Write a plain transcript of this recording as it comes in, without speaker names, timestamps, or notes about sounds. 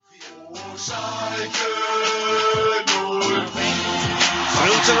Schalke 04.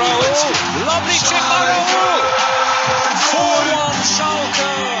 Through to Raoul. Lovely chip by Raoul. 4-1 Schalke.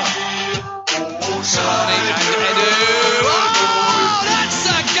 Running and Edu. Oh, that's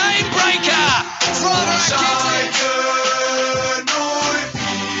a game breaker from Rakitic.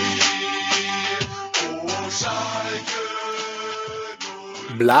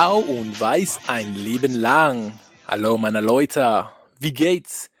 Blau und Weiß ein Leben lang. Hallo meine Leute, wie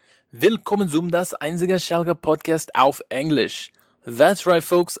geht's? Willkommen zum das einzige Schalke Podcast auf Englisch. That's right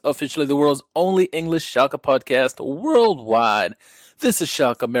folks, officially the world's only English Schalke podcast worldwide. This is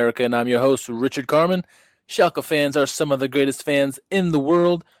Schalke America and I'm your host Richard Carmen. Schalke fans are some of the greatest fans in the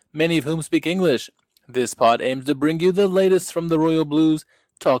world, many of whom speak English. This pod aims to bring you the latest from the Royal Blues,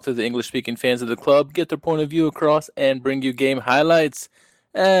 talk to the English-speaking fans of the club, get their point of view across, and bring you game highlights.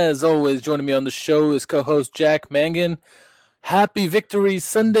 As always, joining me on the show is co-host Jack Mangan. Happy Victory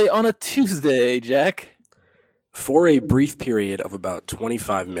Sunday on a Tuesday, Jack. For a brief period of about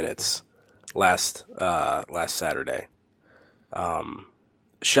 25 minutes last Saturday,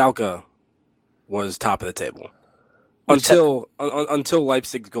 Schalke was top of the table until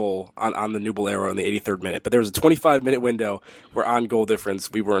Leipzig's goal on the New Bolero in the 83rd minute. But there was a 25-minute window where on goal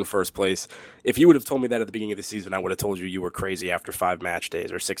difference we were in first place. If you would have told me that at the beginning of the season, I would have told you were crazy after 5 match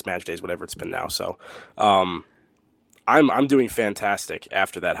days or 6 match days, whatever it's been now. So I'm doing fantastic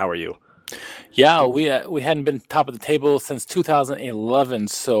after that. How are you? Yeah, we hadn't been top of the table since 2011,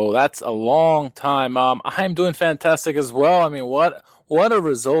 so that's a long time. I'm doing fantastic as well. I mean, what a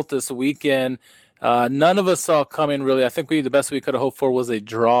result this weekend. None of us saw coming, really. I think the best we could have hoped for was a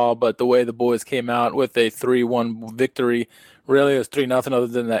draw, but the way the boys came out with a 3-1 victory, really it was 3-0 other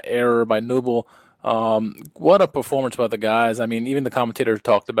than that error by Nubel. What a performance by the guys. I mean, even the commentator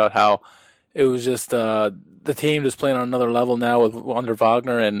talked about how it was just the team just playing on another level now under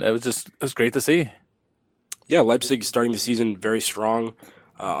Wagner, and it was great to see. Yeah, Leipzig starting the season very strong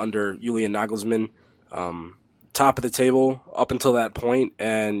under Julian Nagelsmann. Top of the table up until that point,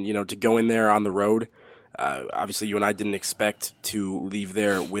 and to go in there on the road. Obviously, you and I didn't expect to leave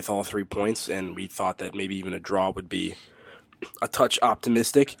there with all 3 points, and we thought that maybe even a draw would be a touch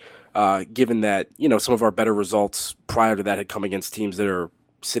optimistic, given that some of our better results prior to that had come against teams that are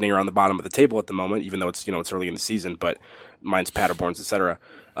sitting around the bottom of the table at the moment, even though it's it's early in the season. But mine's Paderborn's, etc.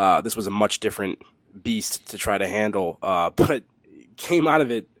 This was a much different beast to try to handle, but came out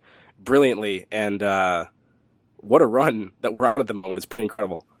of it brilliantly, and what a run that we're on at the moment. It's pretty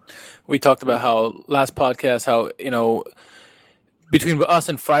incredible. We talked about how last podcast, how, between us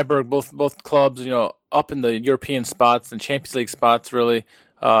and Freiburg, both clubs, up in the European spots and Champions League spots, really,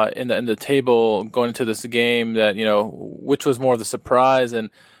 in the table going into this game, that, which was more of the surprise.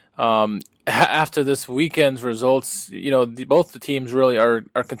 And after this weekend's results, both the teams really are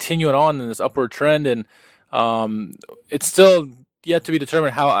continuing on in this upward trend. And it's still yet to be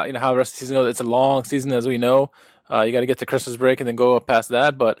determined how the rest of the season goes. It's a long season, as we know. You got to get to Christmas break and then go up past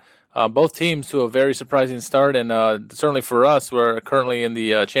that. But both teams to a very surprising start, and certainly for us, we're currently in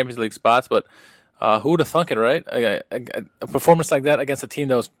the Champions League spots. But who would have thunk it, right? A performance like that against a team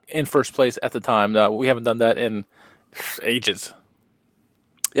that was in first place at the time. We haven't done that in ages.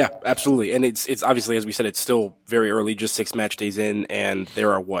 Yeah, absolutely. And it's obviously, as we said, it's still very early, just 6 match days in, and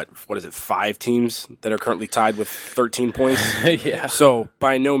there are what is it, 5 teams that are currently tied with 13 points? Yeah. So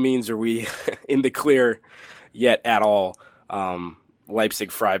by no means are we in the clear yet at all.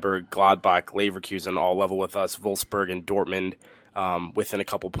 Leipzig, Freiburg, Gladbach, Leverkusen all level with us. Wolfsburg and Dortmund within a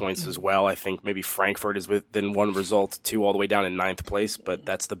couple points as well. I think maybe Frankfurt is within 1 result, 2 all the way down in 9th place, but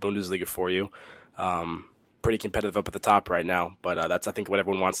that's the Bundesliga for you. Pretty competitive up at the top right now, but that's, I think, what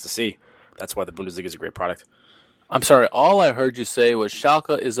everyone wants to see. That's why the Bundesliga is a great product. I'm sorry, all I heard you say was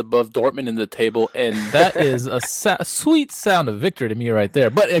Schalke is above Dortmund in the table, and that is a sweet sound of victory to me right there.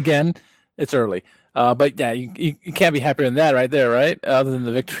 But again, it's early. But yeah, you can't be happier than that right there, right? Other than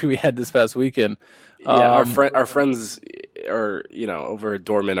the victory we had this past weekend. Yeah, our friends are, over at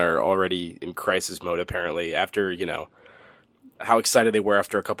Dortmund are already in crisis mode, apparently, after, how excited they were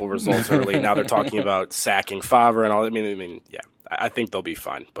after a couple of results early. Now they're talking about sacking Favre and all. I mean, yeah, I think they'll be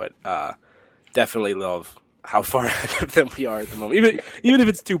fine, but definitely love how far ahead of them we are at the moment. Even if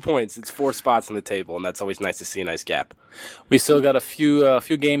it's 2 points, it's 4 spots on the table, and that's always nice to see a nice gap. We still got a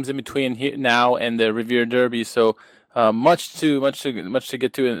few games in between here now and the Riviera Derby, so much to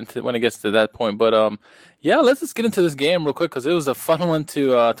get to when it gets to that point. But yeah, let's just get into this game real quick because it was a fun one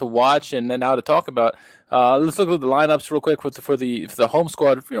to watch and then now to talk about. Let's look at the lineups real quick for the home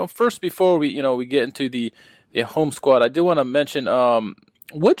squad. First before we get into the home squad, I do want to mention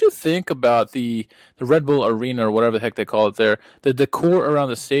What do you think about the Red Bull Arena or whatever the heck they call it there? The decor around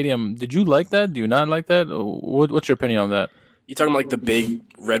the stadium. Did you like that? Do you not like that? What's your opinion on that? You talking about like the big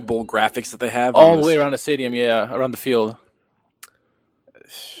Red Bull graphics that they have All the way around the stadium, yeah, around the field.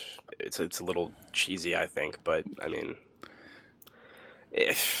 It's a little cheesy, I think, but I mean,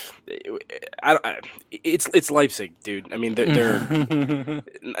 it's Leipzig, dude. I mean, they're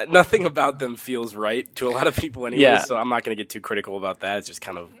nothing about them feels right to a lot of people anyway. Yeah. So I'm not going to get too critical about that. It's just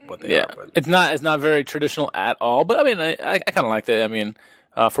kind of what they are. But. It's not very traditional at all. But I mean, I kind of like that. I mean,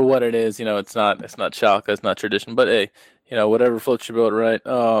 for what it is, it's not Schalke, it's not tradition. But hey, whatever floats your boat, right?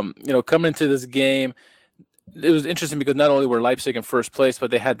 Coming into this game, it was interesting because not only were Leipzig in first place,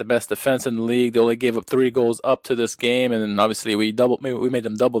 but they had the best defense in the league. They only gave up 3 goals up to this game, and then obviously we made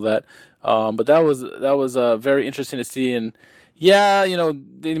them double that. But that was very interesting to see. And yeah,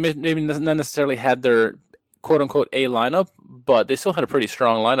 they maybe not necessarily had their quote unquote A lineup, but they still had a pretty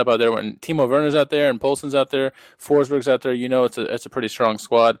strong lineup out there. When Timo Werner's out there and Poulsen's out there, Forsberg's out there, it's a pretty strong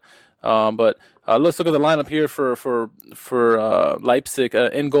squad. But let's look at the lineup here for Leipzig.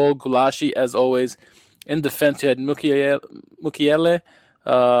 In goal, Gulashi as always. In defense, you had Mukiele,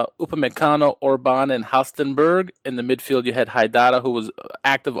 Upamecano, Orban, and Halstenberg. In the midfield, you had Haidara, who was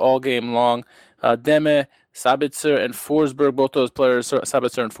active all game long. Deme, Sabitzer, and Forsberg, both those players,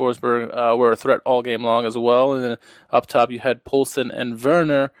 Sabitzer and Forsberg, were a threat all game long as well. And then up top, you had Poulsen and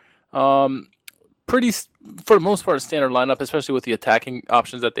Werner. Pretty, for the most part, a standard lineup, especially with the attacking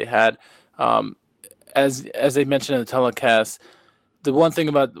options that they had. As they mentioned in the telecast, the one thing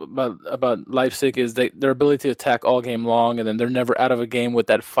about Leipzig is their ability to attack all game long, and then they're never out of a game with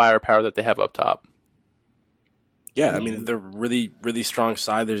that firepower that they have up top. Yeah, I mean, they're really, really strong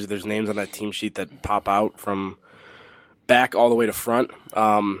side. There's names on that team sheet that pop out from back all the way to front.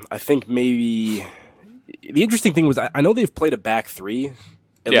 I think maybe the interesting thing was I know they've played a back 3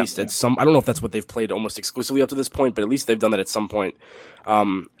 at least at some. I don't know if that's what they've played almost exclusively up to this point, but at least they've done that at some point.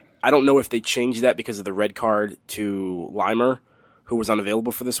 I don't know if they changed that because of the red card to Limer, who was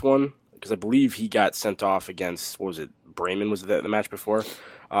unavailable for this one, because I believe he got sent off against, what was it, Bremen was the match before.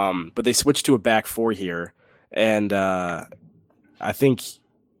 But they switched to a back 4 here, and I think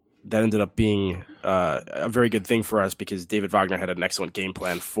that ended up being a very good thing for us because David Wagner had an excellent game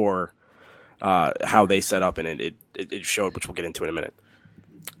plan for how they set up, and it showed, which we'll get into in a minute.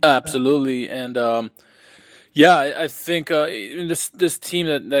 Absolutely, and I think this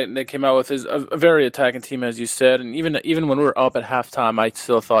team that came out with is a very attacking team, as you said. And even when we were up at halftime, I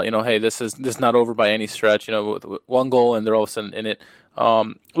still thought, hey, this is not over by any stretch. With 1 goal and they're all of a sudden in it.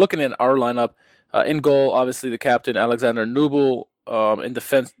 Looking at our lineup, in goal, obviously the captain Alexander Nubel. In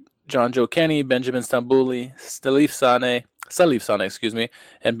defense, John Joe Kenny, Benjamin Stambouli, Salif Sane,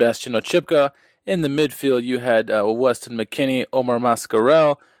 and Bastian Ochipka. In the midfield, you had Weston McKennie, Omar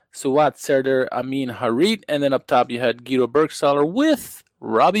Mascarell, Suat Serdar, Amin Harit, and then up top you had Guido Bergstaller with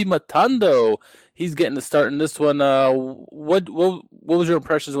Robbie Matando. He's getting the start in this one. What was your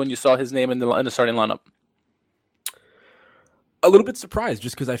impressions when you saw his name in the starting lineup? A little bit surprised,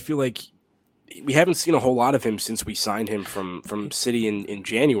 just because I feel like we haven't seen a whole lot of him since we signed him from City in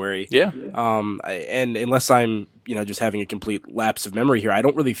January. Yeah. And unless I'm just having a complete lapse of memory here, I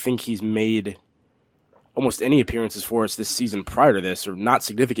don't really think he's made almost any appearances for us this season prior to this, or not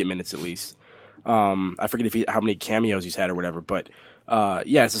significant minutes at least. I forget how many cameos he's had or whatever, but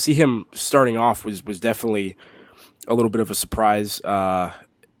to see him starting off was definitely a little bit of a surprise. I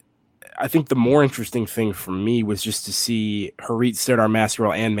think the more interesting thing for me was just to see Harit, Serdar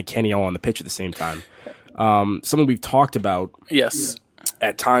Mascarell, and McKennie all on the pitch at the same time. Something we've talked about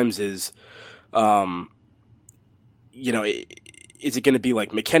at times is, is it going to be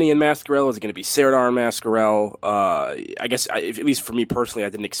like McKennie and Mascarell? Is it going to be Serdar and Mascarell? I guess, at least for me personally, I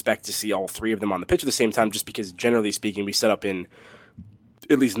didn't expect to see all 3 of them on the pitch at the same time, just because generally speaking, we set up in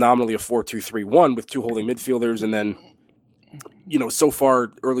at least nominally a 4-2-3-1 with 2 holding midfielders. And then, so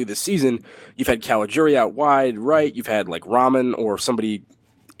far early this season, you've had Caligiuri out wide right. You've had like Rahman or somebody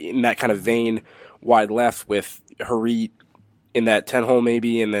in that kind of vein wide left with Harit in that 10-hole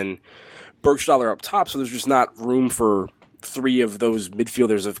maybe, and then Bergstaller up top. So there's just not room for 3 of those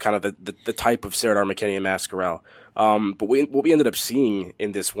midfielders of kind of the type of Serdar, McKennie, and Mascarell. But what we ended up seeing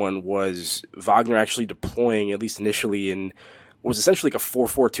in this one was Wagner actually deploying, at least initially, in what was essentially like a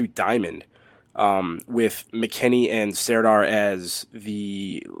 4-4-2 diamond, with McKennie and Serdar as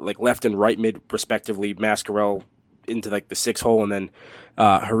the like left and right mid respectively, Mascarell into like the 6-hole, and then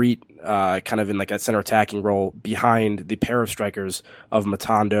Harit kind of in like a center attacking role behind the pair of strikers of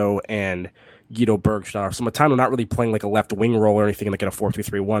Matando and Guido Bergstaller. So Matano not really playing like a left wing role or anything like in a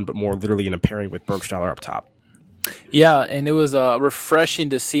 4-2-3-1, but more literally in a pairing with Bergstaller up top. Yeah, and it was refreshing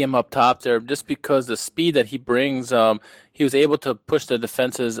to see him up top there, just because the speed that he brings. He was able to push the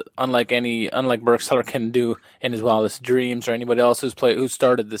defenses unlike Bergstaller can do in his wildest dreams, or anybody else who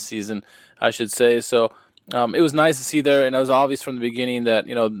started this season, I should say. So it was nice to see there, and it was obvious from the beginning that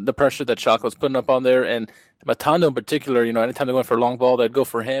the pressure that Schalke was putting up on there, and Matando in particular. Anytime they went for a long ball, they'd go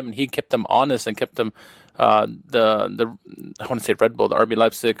for him, and he kept them honest and kept them the I want to say Red Bull, the RB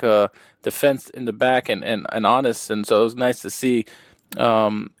Leipzig defense in the back and honest, and so it was nice to see.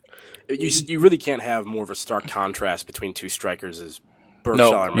 Um, You really can't have more of a stark contrast between two strikers as Bergstaller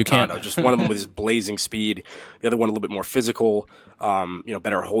no, and you can't. Matano. Just one of them with his blazing speed, the other one a little bit more physical,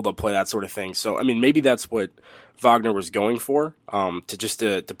 better hold up play, that sort of thing. So I mean, maybe that's what Wagner was going for,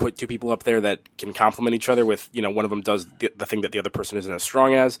 to put two people up there that can complement each other with, one of them does the thing that the other person isn't as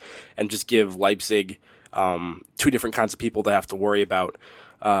strong as, and just give Leipzig two different kinds of people to have to worry about.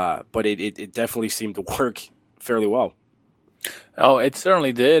 But it definitely seemed to work fairly well. Oh, it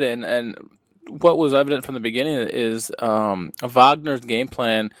certainly did, and what was evident from the beginning is Wagner's game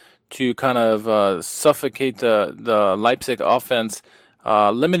plan to kind of suffocate the Leipzig offense,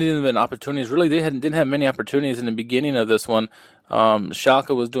 limiting them in opportunities. Really, they didn't have many opportunities in the beginning of this one.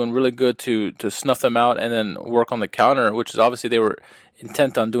 Schalke was doing really good to snuff them out and then work on the counter, which is obviously they were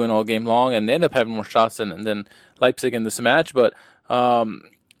intent on doing all game long, and they ended up having more shots than Leipzig in this match, but.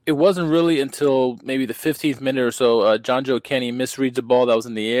 It wasn't really until maybe the 15th minute or so, John Joe Kenny misreads the ball that was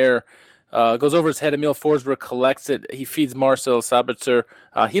in the air, goes over his head. Emil Forsberg collects it. He feeds Marcel Sabitzer.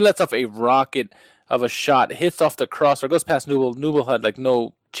 He lets off a rocket of a shot, hits off the crossbar, goes past Nubel. Nubel had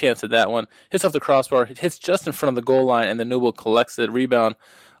no chance at that one. Hits off the crossbar, hits just in front of the goal line, and then Nubel collects it, rebound.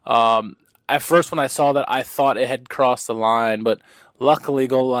 At first, when I saw that, I thought it had crossed the line, but luckily,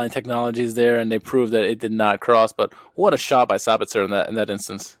 goal line technology is there, and they proved that it did not cross. But what a shot by Sabitzer in that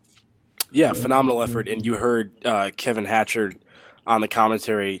instance. Yeah, phenomenal effort. And you heard Kevin Hatchard on the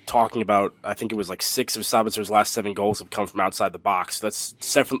commentary talking about, I think it was 6 of Sabitzer's last 7 goals have come from outside the box. That's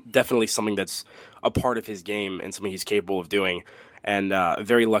definitely something that's a part of his game and something he's capable of doing. And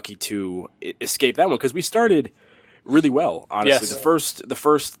very lucky to escape that one, because we started really well, honestly. Yes. The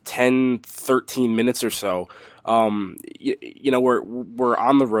first 10, 13 minutes or so, we're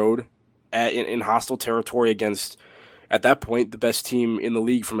on the road in hostile territory against, at that point, the best team in the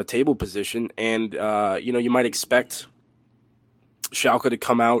league from a table position. And, you might expect Schalke to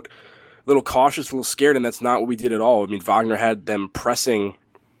come out a little cautious, a little scared, and that's not what we did at all. I mean, Wagner had them pressing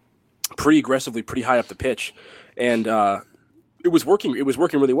pretty aggressively, pretty high up the pitch. And it was working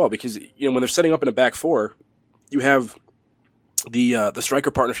really well, because, when they're setting up in a back four, you have the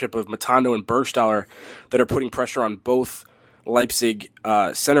striker partnership of Matando and Bergstaller that are putting pressure on both Leipzig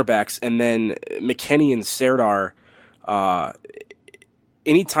center backs, and then McKennie and Serdar.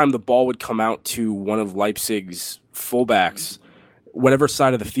 Anytime the ball would come out to one of Leipzig's fullbacks, whatever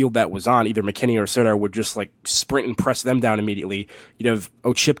side of the field that was on, either McKennie or Serdar would just sprint and press them down immediately. You'd have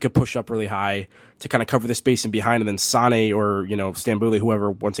Ochipka push up really high to kind of cover the space in behind, and then Sane or Stambouli,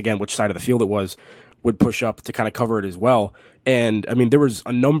 whoever, once again, which side of the field it was, would push up to kind of cover it as well. And I mean, there was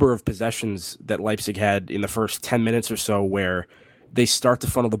a number of possessions that Leipzig had in the first 10 minutes or so where they start to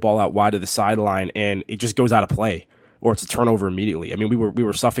funnel the ball out wide of the sideline and it just goes out of play, or it's a turnover immediately. I mean, we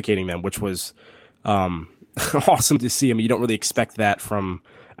were suffocating them, which was awesome to see. I mean, you don't really expect that from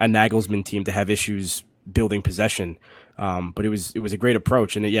a Nagelsmann team, to have issues building possession. But it was a great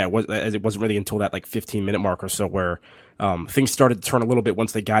approach, and it wasn't really until that 15-minute mark or so where things started to turn a little bit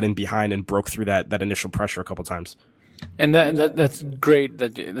once they got in behind and broke through that initial pressure a couple times. And that's great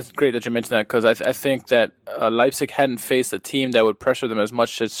that you mentioned that, because I think that Leipzig hadn't faced a team that would pressure them as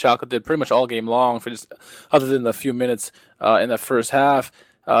much as Schalke did pretty much all game long, for just other than the few minutes in the first half.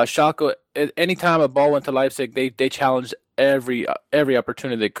 Schalke, anytime a ball went to Leipzig, they challenged every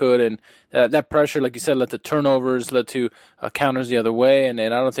opportunity they could, and that pressure, like you said, led to turnovers, led to counters the other way, and I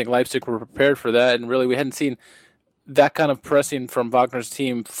don't think Leipzig were prepared for that, and really we hadn't seen that kind of pressing from Wagner's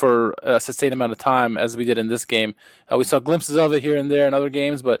team for a sustained amount of time as we did in this game. We saw glimpses of it here and there in other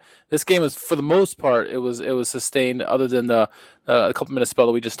games, but this game was, for the most part, it was sustained. Other than the a couple minute spell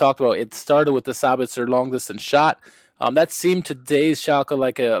that we just talked about, it started with the Sabitzer long distance shot. That seemed to daze Schalke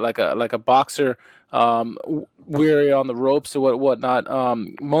like a boxer, weary on the ropes or whatnot.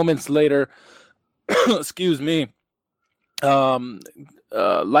 Moments later, excuse me,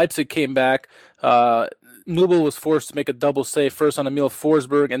 Leipzig came back. Nubel was forced to make a double save, first on Emil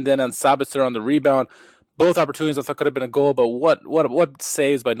Forsberg and then on Sabitzer on the rebound. Both opportunities I thought could have been a goal, but what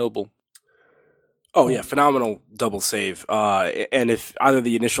saves by Nubel? Oh yeah, phenomenal double save. And if either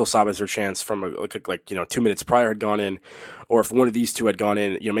the initial Sabitzer chance from like 2 minutes prior had gone in, or if one of these two had gone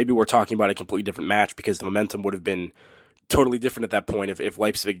in, maybe we're talking about a completely different match because the momentum would have been totally different at that point if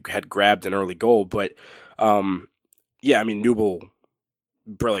Leipzig had grabbed an early goal. But yeah, I mean Nubel,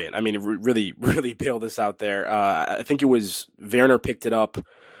 brilliant. I mean, really, really bailed us out there. I think it was Werner picked it up,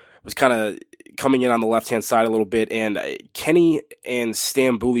 was kind of coming in on the left-hand side a little bit, and Kenny and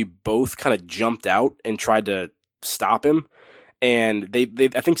Stambouli both kind of jumped out and tried to stop him. And they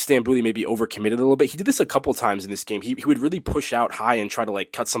I think Stambouli maybe overcommitted a little bit. He did this a couple times in this game. He would really push out high and try to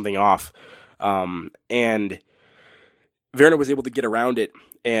like cut something off. And Werner was able to get around it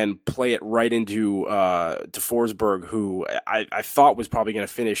and play it right into to Forsberg, who I thought was probably going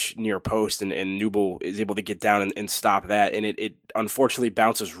to finish near post, and Nubel is able to get down and stop that. And it unfortunately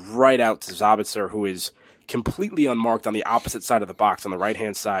bounces right out to Sabitzer, who is completely unmarked on the opposite side of the box on the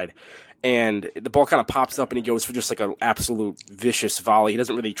right-hand side. And the ball kind of pops up and he goes for just like an absolute vicious volley. He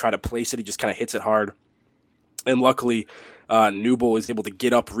doesn't really try to place it. He just kind of hits it hard. And luckily, Nubel is able to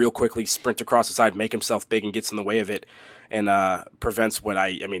get up real quickly, sprint across the side, make himself big, and gets in the way of it, and prevents what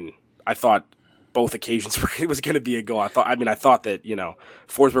I thought both occasions it was going to be a goal. I thought that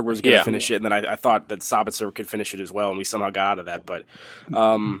Forsberg was going to finish it, and then I thought that Sabitzer could finish it as well, and we somehow got out of that. But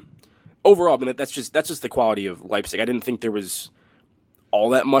overall, I mean that's just the quality of Leipzig. I didn't think there was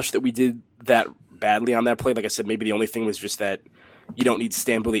all that much that we did that badly on that play. Like I said, maybe the only thing was just that you don't need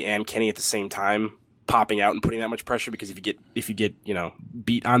Stambouli and Kenny at the same time popping out and putting that much pressure, because if you get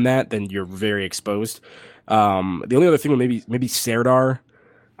beat on that, then you're very exposed. The only other thing was maybe Serdar,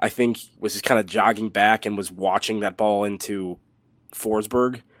 I think, was just kind of jogging back and was watching that ball into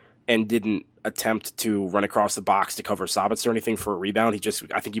Forsberg and didn't attempt to run across the box to cover Sabitzer or anything for a rebound.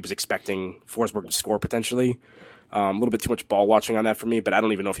 I think he was expecting Forsberg to score potentially. A little bit too much ball watching on that for me, but I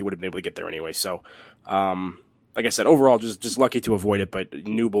don't even know if he would have been able to get there anyway. So, like I said, overall, just lucky to avoid it, but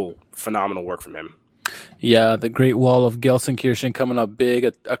Nubel, phenomenal work from him. Yeah, the Great Wall of Gelsenkirchen coming up big,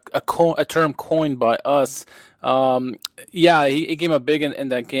 a term coined by us. Yeah, he came up big in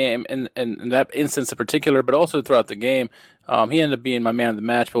that game, in that instance in particular, but also throughout the game. He ended up being my man of the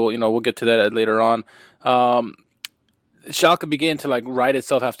match, but we'll get to that later on. Schalke began to like right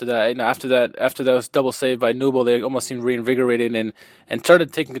itself after that. After that was double save by Nubel, they almost seemed reinvigorated and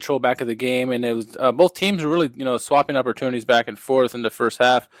started taking control back of the game. And it was both teams were really swapping opportunities back and forth in the first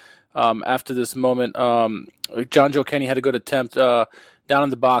half. After this moment, John Joe Kenny had a good attempt down in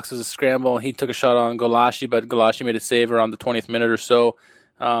the box as a scramble, and he took a shot on Golashi, but Golashi made a save around the 20th minute or so.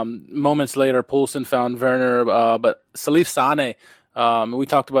 Moments later, Poulsen found Werner, but Salif Sane, we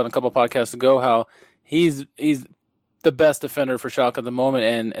talked about in a couple of podcasts ago how he's the best defender for Schalke at the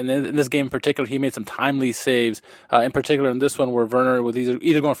moment, and in this game in particular, he made some timely saves. In particular, in this one, where Werner was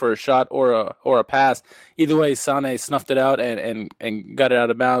either going for a shot or a pass. Either way, Sane snuffed it out and got it out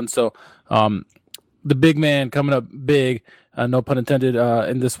of bounds. So, the big man coming up big, no pun intended,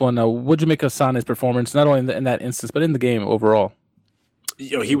 in this one. What'd you make of Sane's performance, not only in that instance, but in the game overall?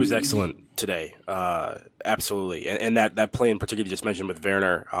 He was excellent today. Absolutely. And that play in particular you just mentioned with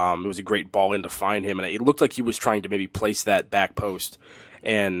Werner, it was a great ball in to find him. And it looked like he was trying to maybe place that back post.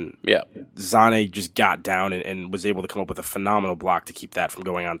 And Sane just got down and was able to come up with a phenomenal block to keep that from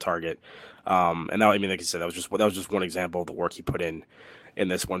going on target. And that, like I said, that was just one example of the work he put in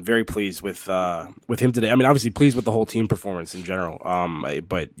this one. Very pleased with him today. I mean, obviously pleased with the whole team performance in general.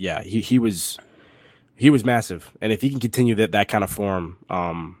 But yeah, he was massive, and if he can continue that kind of form,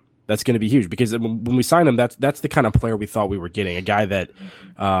 that's going to be huge. Because when we signed him, that's the kind of player we thought we were getting, a guy that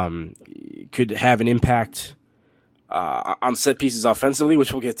could have an impact on set pieces offensively,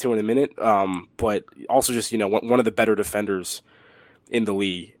 which we'll get to in a minute, but also just one of the better defenders in the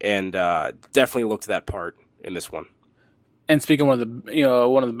league, and definitely looked that part in this one. And speaking of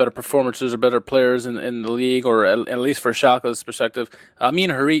one of the better performances or better players in the league, or at least for Schalke's perspective, Amin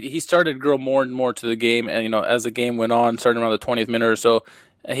Harit, he started to grow more and more to the game, and as the game went on, starting around the 20th minute or so,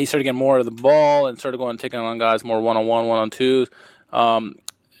 he started getting more of the ball and started taking on guys more one-on-one, one-on-twos. If around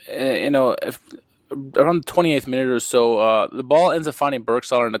the 28th minute or so, the ball ends up finding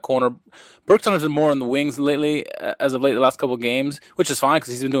Bergstaller in the corner. Bergstaler's been more on the wings lately, as of late, the last couple of games, which is fine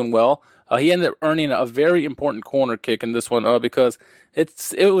because he's been doing well. He ended up earning a very important corner kick in this one because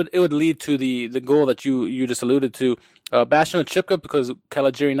it would lead to the goal that you just alluded to. Bastian Chipka, because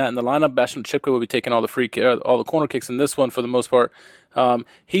Caligiuri not in the lineup, Bastian Chipka will be taking all the corner kicks in this one for the most part.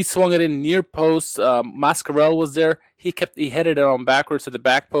 He swung it in near post. Mascarell was there. He headed it on backwards to the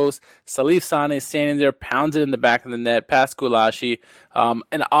back post. Salif Sane standing there, pounds it in the back of the net, past Gulashi.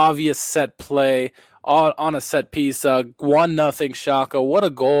 An obvious set play on a set piece. 1-0 Schalke. What a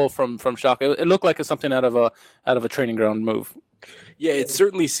goal from Schalke. It looked like it's something out of a training ground move. Yeah, it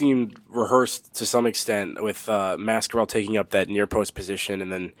certainly seemed rehearsed to some extent with Mascarell taking up that near post position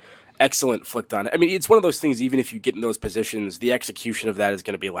and then excellent flicked on. I mean, it's one of those things, even if you get in those positions, the execution of that is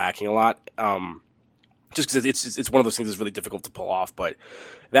going to be lacking a lot. Just because it's one of those things that's really difficult to pull off. But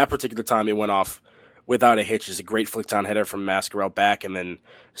that particular time, it went off without a hitch. It's a great flicked on header from Mascarell back, and then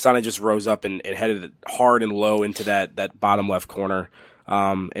Sane just rose up and headed it hard and low into that bottom left corner.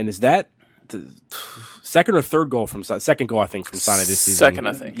 And is that the second or third goal from second goal, I think, from Sane this season? Second,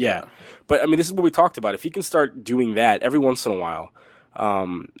 I think. Yeah. But I mean, this is what we talked about. If he can start doing that every once in a while,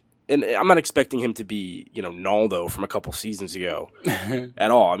 and I'm not expecting him to be, Naldo from a couple seasons ago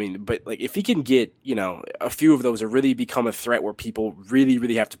at all. I mean, but like if he can get, a few of those or really become a threat where people really,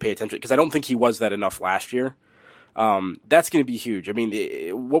 really have to pay attention, because I don't think he was that enough last year. That's going to be huge. I mean,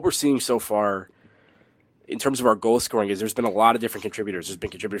 what we're seeing so far in terms of our goal scoring is there's been a lot of different contributors. There's been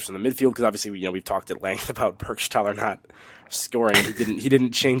contributors from the midfield because obviously we've talked at length about Burgstaller not scoring. He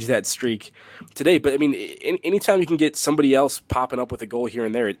didn't change that streak today. But I mean, anytime you can get somebody else popping up with a goal here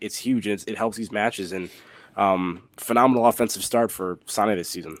and there, it's huge and it helps these matches. And phenomenal offensive start for Sane this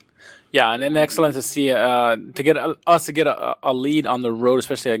season. Yeah, and excellent to see to get a lead on the road,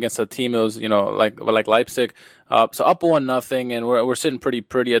 especially against a team that was like Leipzig. So up 1-0, and we're sitting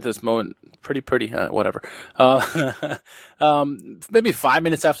pretty at this moment. Pretty, whatever. Maybe 5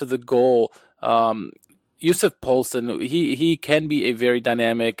 minutes after the goal, Yussuf Poulsen, he can be a very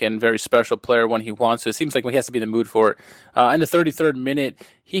dynamic and very special player when he wants to. It seems like he has to be in the mood for it. In the 33rd minute,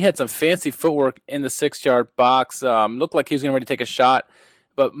 he had some fancy footwork in the 6-yard box. Looked like he was getting ready to take a shot.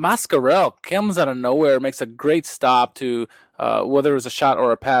 But Mascarell comes out of nowhere, makes a great stop to whether it was a shot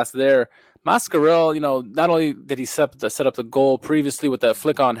or a pass there. Mascarell, not only did he set up the goal previously with that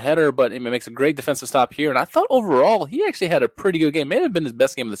flick-on header, but it makes a great defensive stop here. And I thought overall he actually had a pretty good game. May have been his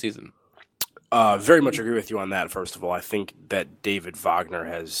best game of the season. Very much agree with you on that, first of all. I think that David Wagner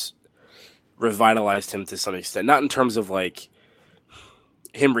has revitalized him to some extent. Not in terms of, like,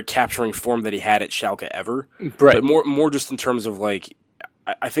 him recapturing form that he had at Schalke ever. Right. But more just in terms of, like,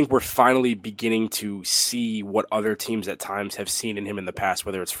 I think we're finally beginning to see what other teams at times have seen in him in the past,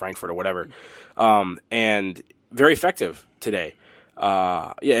 whether it's Frankfurt or whatever. And very effective today.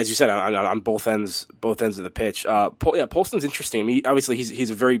 As you said, on both ends of the pitch. Poulsen's interesting. I mean, obviously,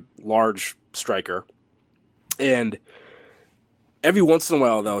 he's a very large striker, and every once in a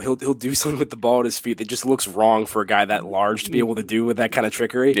while, though, he'll do something with the ball at his feet that just looks wrong for a guy that large to be able to do with that kind of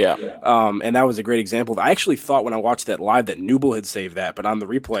trickery. Yeah. And that was a great example. I actually thought when I watched that live that Nubel had saved that, but on the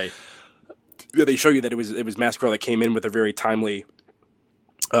replay, they show you that it was Mascarell that came in with a very timely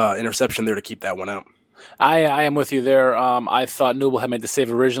interception there to keep that one out. I am with you there. I thought Nubel had made the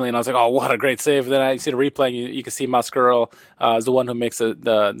save originally, and I was like, "Oh, what a great save!" Then I see the replay, and you can see Mascarell is the one who makes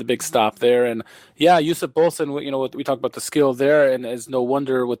the big stop there. And yeah, Yussuf Poulsen, we talked about the skill there, and it's no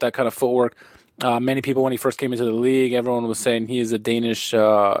wonder with that kind of footwork. Many people, when he first came into the league, everyone was saying he is a Danish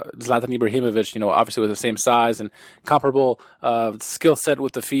Zlatan Ibrahimovic. Obviously with the same size and comparable skill set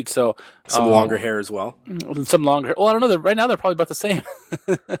with the feet. So some longer hair as well. Some longer hair. Well, I don't know. Right now they're probably about the same.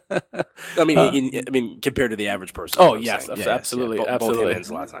 I mean, compared to the average person. Oh yes, absolutely, yes, yeah. absolutely, both him and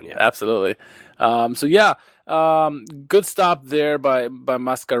Zlatan, yeah, absolutely. Good stop there by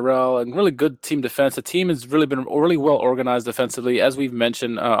Mascarell, and really good team defense. The team has really been really well organized defensively, as we've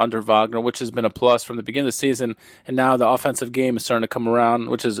mentioned under Wagner, which has been a plus from the beginning of the season. And now the offensive game is starting to come around,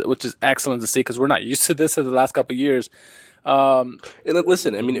 which is excellent to see because we're not used to this in the last couple of years. And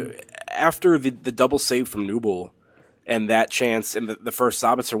listen, I mean, after the double save from Nubel and that chance and the first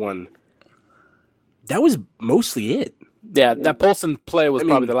Sabitzer one, that was mostly it. Yeah, that Poulsen play was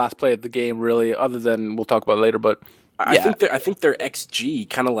probably the last play of the game, really, other than we'll talk about it later. But I think their XG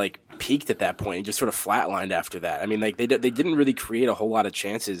kind of like peaked at that point and just sort of flatlined after that. I mean, like they didn't really create a whole lot of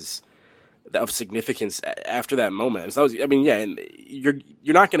chances of significance after that moment. So and you're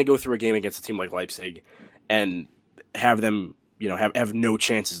not going to go through a game against a team like Leipzig and have them, have no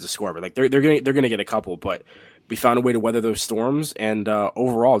chances to score. But like they're gonna get a couple. But we found a way to weather those storms, and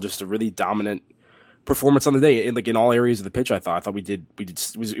overall, just a really dominant performance on the day in all areas of the pitch. I thought we did.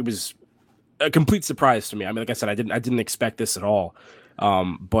 It was a complete surprise to me. I mean, like I said, I didn't expect this at all.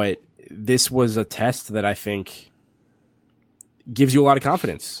 But this was a test that I think gives you a lot of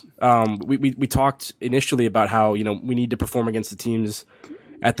confidence. We talked initially about how we need to perform against the teams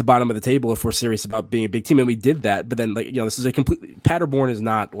at the bottom of the table if we're serious about being a big team, and we did that. But then this is a complete Paderborn is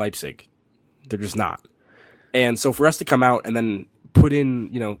not Leipzig. They're just not. And so for us to come out and then put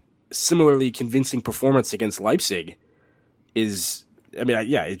in similarly convincing performance against Leipzig is I mean,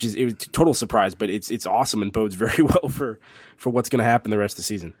 it was a total surprise, but it's awesome and bodes very well for what's going to happen the rest of the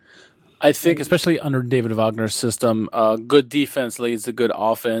season. I think, especially under David Wagner's system, good defense leads to good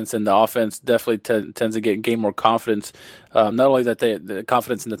offense, and the offense definitely tends to gain more confidence. Not only that the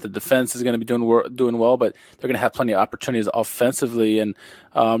confidence in that the defense is going to be doing well, but they're going to have plenty of opportunities offensively. And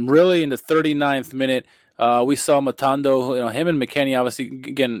really, in the 39th minute, we saw Matondo, him and McKennie obviously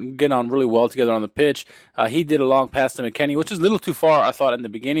getting on really well together on the pitch. He did a long pass to McKennie, which is a little too far, I thought, in the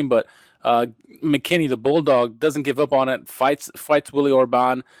beginning, but McKennie, the Bulldog, doesn't give up on it, fights Willie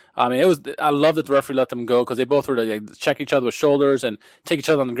Orban. I mean, I love that the referee let them go because they both were to check each other with shoulders and take each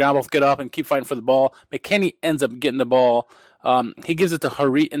other on the ground, both get up and keep fighting for the ball. McKennie ends up getting the ball. He gives it to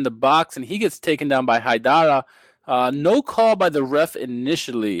Harit in the box, and he gets taken down by Haidara. No call by the ref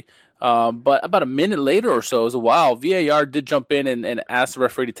initially, but about a minute later or so, it was a while, VAR did jump in and ask the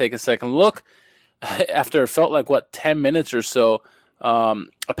referee to take a second look. After it felt like, 10 minutes or so,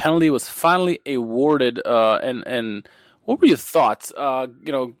 a penalty was finally awarded. And what were your thoughts?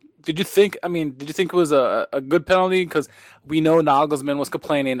 Did you think it was a good penalty? Because we know Nagelsmann was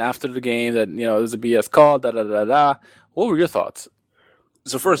complaining after the game that, it was a BS call, What were your thoughts?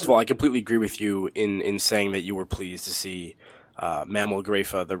 So first of all, I completely agree with you in saying that you were pleased to see Manuel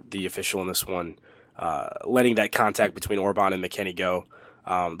Grefa, the official in this one, letting that contact between Orban and McKennie go.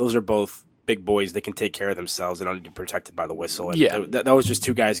 Those are both big boys that can take care of themselves. They don't need to be protected by the whistle. And that was just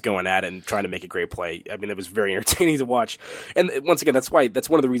two guys going at it and trying to make a great play. I mean, it was very entertaining to watch. And once again, that's one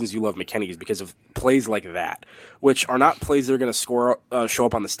of the reasons you love McKennie, is because of plays like that, which are not plays that are going to show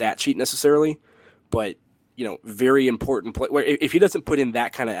up on the stat sheet necessarily, but very important play. Where if he doesn't put in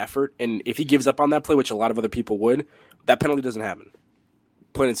that kind of effort, and if he gives up on that play, which a lot of other people would, that penalty doesn't happen.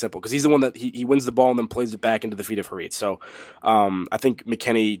 Plain and simple, because he's the one that he wins the ball and then plays it back into the feet of Harit. So I think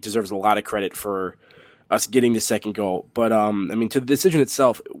McKennie deserves a lot of credit for us getting the second goal. But to the decision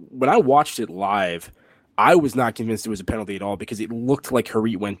itself, when I watched it live, I was not convinced it was a penalty at all, because it looked like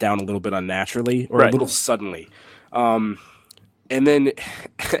Harit went down a little bit unnaturally or a little suddenly. And then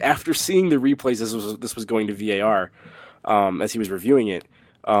after seeing the replays, this was going to VAR as he was reviewing it.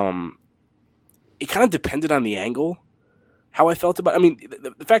 It kind of depended on the angle. How I felt about it. I mean,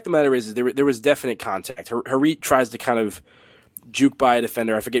 the fact of the matter is there was definite contact. Harit tries to kind of juke by a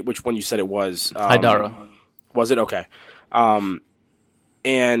defender. I forget which one you said it was. Haidara. Was it? Okay.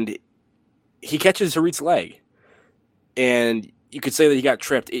 And he catches Harit's leg. And you could say that he got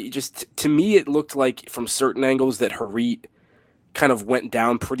tripped. It just, to me, it looked like from certain angles that Harit kind of went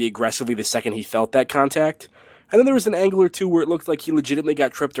down pretty aggressively the second he felt that contact. And then there was an angle or two where it looked like he legitimately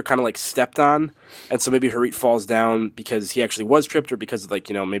got tripped or kind of stepped on. And so maybe Harit falls down because he actually was tripped, or because of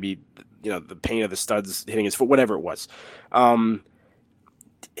maybe the pain of the studs hitting his foot, whatever it was. I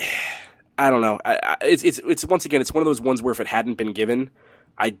don't know. It's once again, it's one of those ones where if it hadn't been given,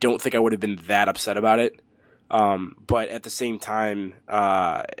 I don't think I would have been that upset about it. But at the same time,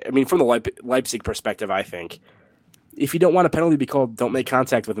 from the Leipzig perspective, I think if you don't want a penalty to be called, don't make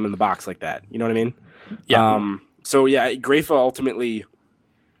contact with him in the box like that. You know what I mean? Yeah. Grefa ultimately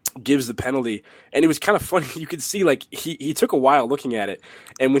gives the penalty, and it was kind of funny. You could see he took a while looking at it,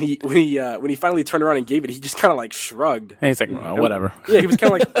 and when he finally turned around and gave it, he just kind of shrugged. And he's like, well, whatever. Yeah, he was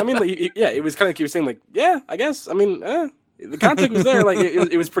kind of it was kind of he was saying yeah, I guess. The contact was there.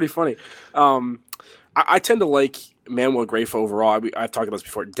 It was pretty funny. I tend to like Manuel Grefa overall. I've talked about this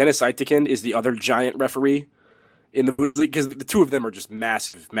before. Dennis Eitekin is the other giant referee in the Bundesliga, because the two of them are just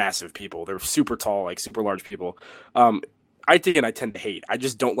massive people. They're super tall, super large people. I tend to hate. I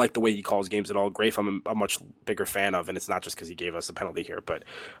just don't like the way he calls games at all. Greif, I'm a much bigger fan of, and it's not just because he gave us a penalty here, but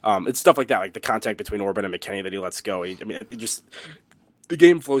it's stuff like that, like the contact between Orban and McKennie that he lets go. The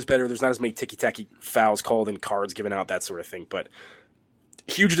game flows better. There's not as many ticky-tacky fouls called and cards given out, that sort of thing. But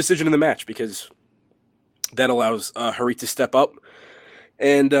huge decision in the match, because that allows Harit to step up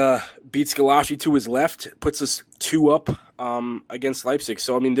and beats Galashi to his left, puts us 2 up against Leipzig.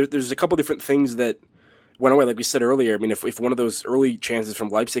 So, there's a couple different things that went away. Like we said earlier, if one of those early chances from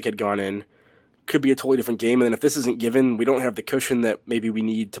Leipzig had gone in, could be a totally different game. And then if this isn't given, we don't have the cushion that maybe we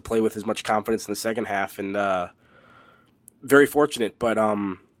need to play with as much confidence in the second half. And very fortunate. But,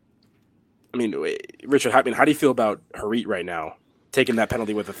 Richard, how do you feel about Harit right now, taking that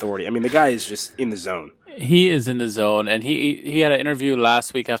penalty with authority? The guy is just in the zone. He is in the zone, and he had an interview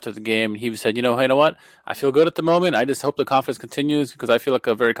last week after the game. He said, hey, you know what? I feel good at the moment. I just hope the confidence continues, because I feel like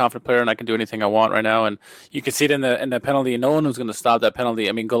a very confident player and I can do anything I want right now. And you can see it in the penalty. No one was going to stop that penalty.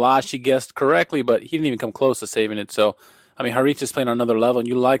 Galashi guessed correctly, but he didn't even come close to saving it. So I mean, Harit is playing on another level, and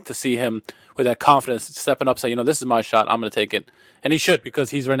you like to see him with that confidence stepping up, saying, this is my shot, I'm going to take it. And he should,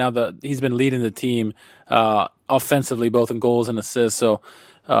 because he's right now he's been leading the team offensively, both in goals and assists. So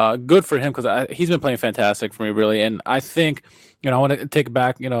good for him, because he's been playing fantastic for me, really. And I think, I want to take it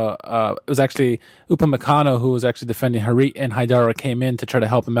back. It was actually Upamecano who was actually defending Harit, and Haidara came in to try to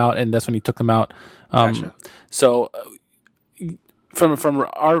help him out, and that's when he took him out. Gotcha. So from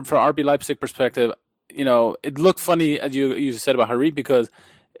RB Leipzig perspective, it looked funny, as you said about Harit, because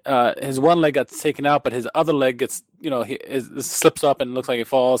his one leg got taken out, but his other leg gets, he slips up and looks like it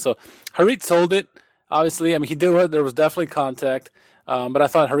falls. So Harit sold it, obviously. I mean, he did it. There was definitely contact, but I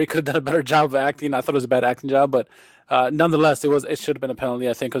thought Harit could have done a better job of acting. I thought it was a bad acting job, but nonetheless, it should have been a penalty,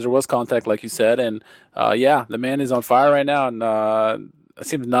 I think, because there was contact, like you said. And the man is on fire right now, and it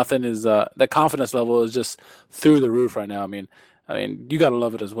seems nothing is that confidence level is just through the roof right now. I mean, you got to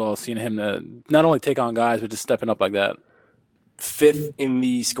love it as well, seeing him not only take on guys, but just stepping up like that. 5th in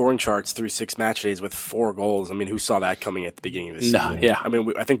the scoring charts through 6 match days with 4 goals. I mean, who saw that coming at the beginning of the season? Yeah. I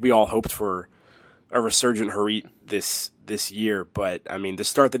mean, I think we all hoped for a resurgent Harit this year, but I mean, the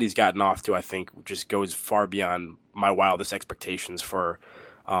start that he's gotten off to, I think, just goes far beyond my wildest expectations for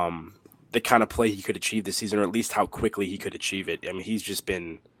the kind of play he could achieve this season, or at least how quickly he could achieve it. I mean, he's just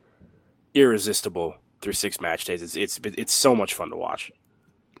been irresistible through 6 match days. It's so much fun to watch.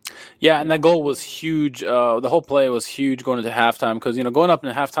 Yeah, and that goal was huge. The whole play was huge going into halftime, because going up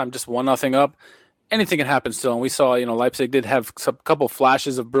in halftime just 1-0 up, anything can happen still. And we saw Leipzig did have a couple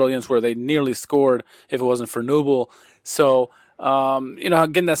flashes of brilliance where they nearly scored if it wasn't for Nubel. So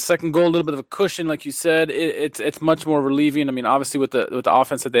getting that second goal, a little bit of a cushion, like you said, it's much more relieving. I mean, obviously with the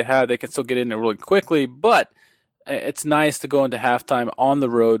offense that they had, they can still get in there really quickly, but it's nice to go into halftime on the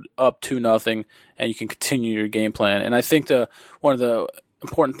road up 2-0, and you can continue your game plan. And I think one of the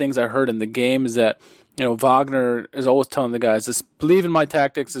important things I heard in the game is that Wagner is always telling the guys, just believe in my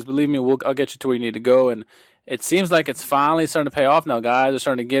tactics, just believe me, I'll get you to where you need to go. And it seems like it's finally starting to pay off now. Guys are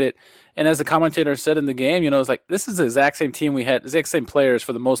starting to get it. And as the commentator said in the game, it's like, this is the exact same team we had, the exact same players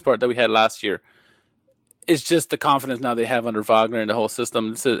for the most part that we had last year. It's just the confidence now they have under Wagner and the whole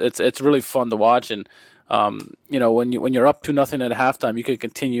system. It's really fun to watch. And when you're up 2-0 at halftime, you can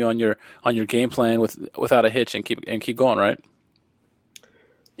continue on your game plan without a hitch and keep going, right?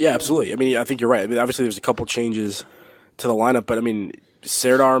 Yeah, absolutely. I mean, I think you're right. I mean, obviously there's a couple changes to the lineup, but I mean,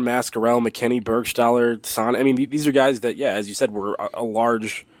 Serdar, Mascarell, McKennie, Bergstaller, Son. I mean, these are guys that, as you said, were a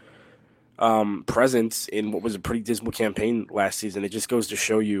large presence in what was a pretty dismal campaign last season. It just goes to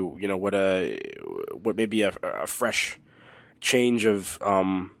show you, what maybe a fresh change of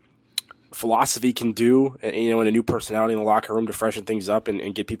philosophy can do, and a new personality in the locker room to freshen things up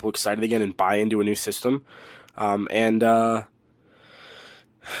and get people excited again and buy into a new system. The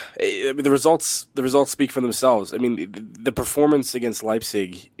results speak for themselves. I mean, the performance against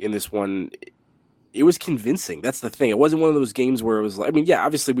Leipzig in this one, it was convincing. That's the thing. It wasn't one of those games where it was like, I mean, yeah,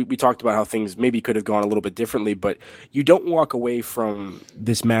 obviously we talked about how things maybe could have gone a little bit differently, but you don't walk away from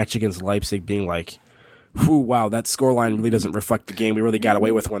this match against Leipzig being like, wow, that scoreline really doesn't reflect the game. We really got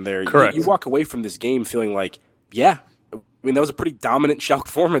away with one there. Correct. You walk away from this game feeling like, yeah, I mean, that was a pretty dominant Schalke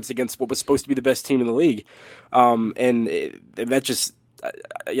performance against what was supposed to be the best team in the league. I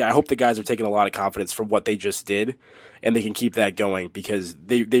hope the guys are taking a lot of confidence from what they just did, and they can keep that going, because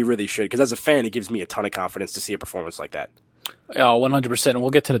they really should. Because as a fan, it gives me a ton of confidence to see a performance like that. Yeah, 100%. And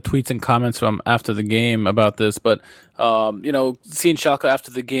we'll get to the tweets and comments from after the game about this. But, seeing Schalke after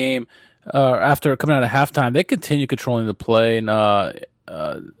the game, after coming out of halftime, they continue controlling the play, and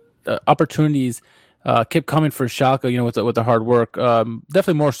opportunities kept coming for Schalke, with the hard work.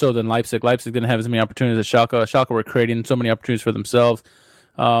 Definitely more so than Leipzig. Leipzig didn't have as many opportunities as Schalke. Schalke were creating so many opportunities for themselves.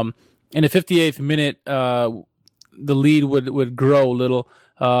 In the 58th minute, the lead would grow a little.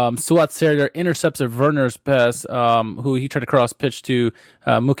 Suat Serdar intercepts a Werner's pass, who he tried to cross pitch to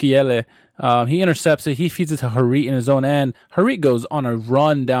Mukiele. He intercepts it. He feeds it to Harit in his own end. Harit goes on a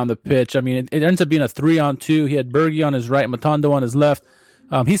run down the pitch. I mean, it ends up being a 3-on-2. He had Bergi on his right, Matondo on his left.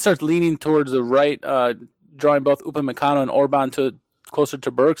 He starts leaning towards the right, drawing both Upamecano and Orban closer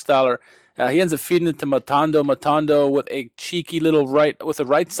to Bergstaller. He ends up feeding it to Matondo. Matondo with a cheeky little with the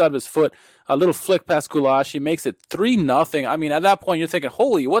right side of his foot, a little flick past Goulash. He makes it 3-0. I mean, at that point, you're thinking,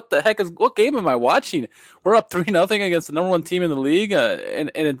 holy, what game am I watching? We're up 3-0 against the number one team in the league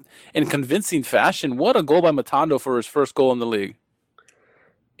in convincing fashion. What a goal by Matondo for his first goal in the league.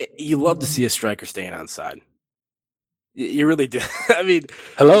 You love to see a striker staying onside. You really do. I mean,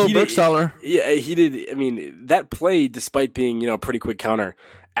 hello, Bergstaller. Yeah, he did. I mean, that play, despite being a pretty quick counter,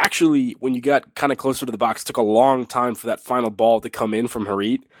 actually, when you got kind of closer to the box, took a long time for that final ball to come in from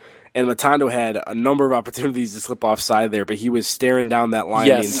Harit. And Matondo had a number of opportunities to slip offside there, but he was staring down that line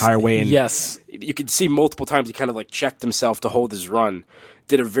Yes. the entire way. And Yes. you could see multiple times he kind of like checked himself to hold his run.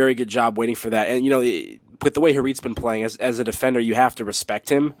 Did a very good job waiting for that. And, with the way Harit's been playing, as a defender, you have to respect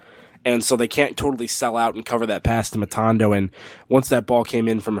him. And so they can't totally sell out and cover that pass to Matondo. And once that ball came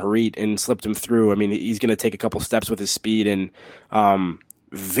in from Harit and slipped him through, I mean, he's going to take a couple steps with his speed and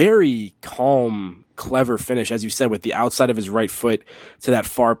very calm, clever finish, as you said, with the outside of his right foot to that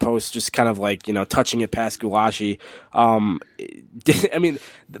far post, just kind of like, touching it past Gulashi. I mean,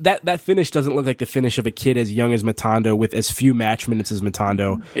 that finish doesn't look like the finish of a kid as young as Matondo, with as few match minutes as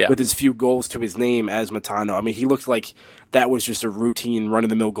Matondo, with as few goals to his name as Matondo. I mean, he looked like that was just a routine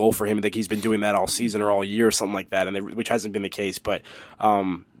run-of-the-mill goal for him. I think he's been doing that all season or all year or something like that, which hasn't been the case. But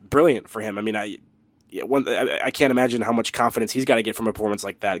brilliant for him. I mean, I can't imagine how much confidence he's got to get from a performance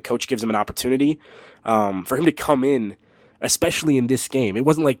like that. Coach gives him an opportunity for him to come in, especially in this game. It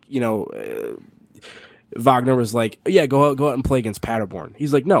wasn't like, Wagner was like, yeah, go out and play against Paderborn.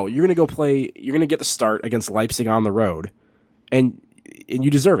 He's like, no, you're going to go play. You're going to get the start against Leipzig on the road, and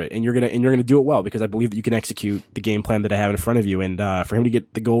you deserve it. And you're going to do it well, because I believe that you can execute the game plan that I have in front of you. And for him to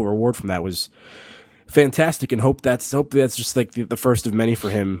get the goal reward from that was fantastic, and hope that's just like the first of many for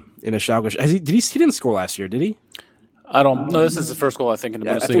him in a Schalke. He didn't score last year, did he? I don't know. This is the first goal, I think, in the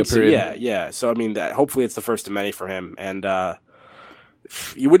Bundesliga period. Yeah. So I mean, hopefully it's the first of many for him, and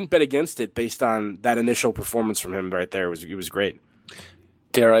you wouldn't bet against it based on that initial performance from him right there. It was great.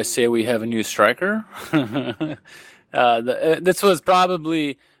 Dare I say we have a new striker? This is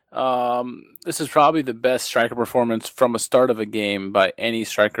probably the best striker performance from a start of a game by any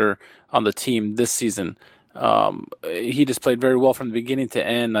striker on the team this season. He just played very well from the beginning to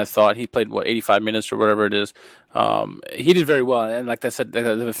end. I thought he played 85 minutes or whatever it is. He did very well, and like I said,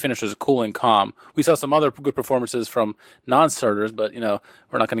 the finish was cool and calm. We saw some other good performances from non-starters, but we're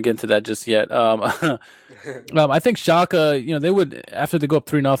not going to get into that just yet. I think Schalke, they would, after they go up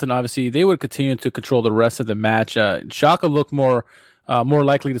 3-0, obviously they would continue to control the rest of the match. Schalke looked more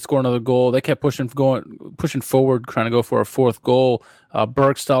likely to score another goal. They kept pushing forward, trying to go for a fourth goal.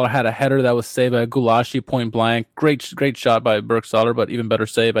 Bergstaller had a header that was saved by Gulashi point blank. Great shot by Bergstaller, but even better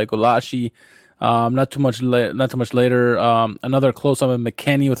save by Gulashi. Not too much later. Another close up of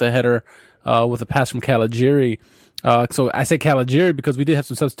McKennie with a header with a pass from Caligiuri. So I say Caligiuri because we did have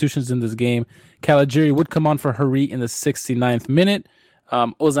some substitutions in this game. Caligiuri would come on for Harit in the 69th minute.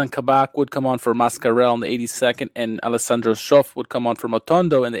 Ozan Kabak would come on for Mascarell in the 82nd, and Alessandro Schoff would come on for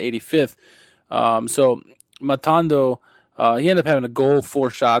Matondo in the 85th. So Matondo, he ended up having a goal, 4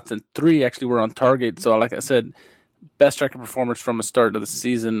 shots, and 3 actually were on target. So like I said, best striker performance from the start of the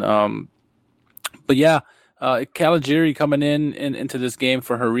season. But yeah, Caligiuri coming into this game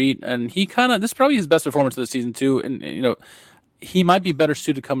for Harit, and this is probably his best performance of the season too. And he might be better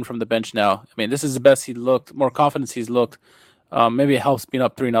suited coming from the bench now. I mean, this is the best he looked, more confidence he's looked. Maybe it helps being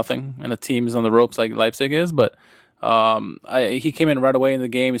up 3-0 and the team is on the ropes like Leipzig is, but he came in right away in the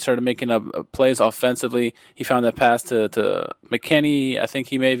game. He started making plays offensively. He found that pass to McKennie. I think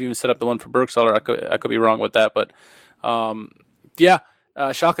he may have even set up the one for Bergstaller. I could be wrong with that, but Schalke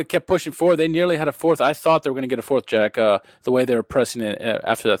kept pushing forward. They nearly had a fourth. I thought they were going to get a fourth, Jack, the way they were pressing it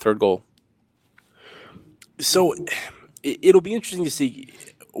after that third goal. So it'll be interesting to see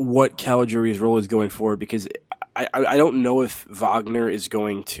what Caligiuri's role is going forward, because I don't know if Wagner is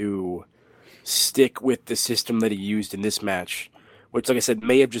going to stick with the system that he used in this match, which, like I said,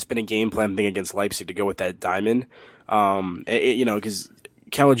 may have just been a game plan thing against Leipzig to go with that diamond. Because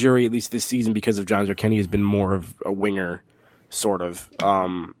Caligiuri, at least this season, because of John Kenny, has been more of a winger, sort of,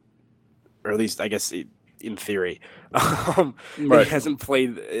 or at least I guess in theory. Right. He hasn't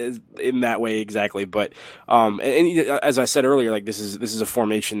played in that way exactly, but and as I said earlier, like this is a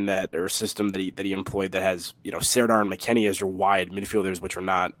formation or a system that he employed that has Serdar and McKennie as your wide midfielders, which are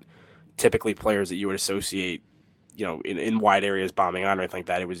not typically players that you would associate in wide areas bombing on or anything like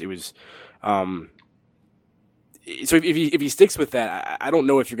that. It was so if he sticks with that, I don't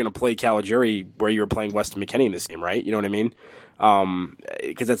know if you're going to play Caligiuri where you were playing Weston McKennie in this game, right? You know what I mean?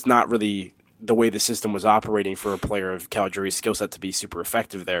 Because that's not really the way the system was operating for a player of Caligiuri's skill set to be super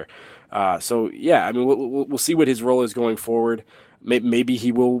effective there. So yeah, I mean, we'll see what his role is going forward. Maybe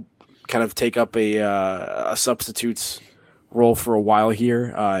he will kind of take up a substitute's role for a while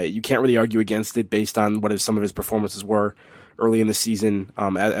here. You can't really argue against it based on what some of his performances were early in the season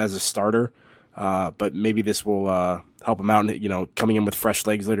as a starter. But maybe this will help him out. And coming in with fresh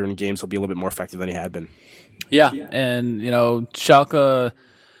legs later in games, he'll be a little bit more effective than he had been. Yeah, and Schalke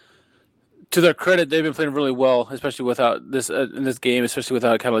to their credit, they've been playing really well, especially without this in this game, especially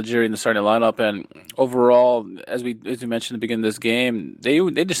without Caligiuri in the starting lineup. And overall, as we mentioned at the beginning of this game,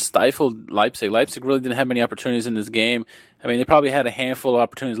 they just stifled Leipzig. Leipzig really didn't have many opportunities in this game. I mean, they probably had a handful of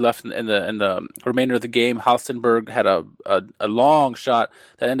opportunities left in the remainder of the game. Halstenberg had a long shot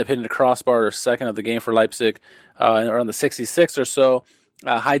that ended up hitting the crossbar, or second of the game for Leipzig, around the 66th or so.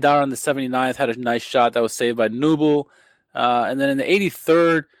 Haidar on the 79th had a nice shot that was saved by Nubel. And then in the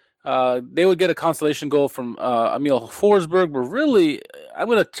 83rd, they would get a consolation goal from Emil Forsberg, but really, I'm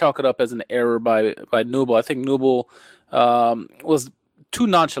going to chalk it up as an error by Nubel. I think Nubel was too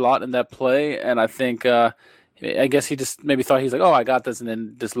nonchalant in that play, and I think I guess he just maybe thought he's like, oh, I got this, and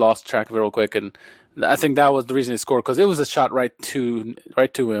then just lost track of it real quick. And I think that was the reason he scored, because it was a shot right to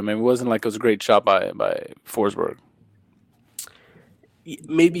him, and it wasn't like it was a great shot by Forsberg.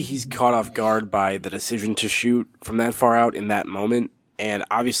 Maybe he's caught off guard by the decision to shoot from that far out in that moment, and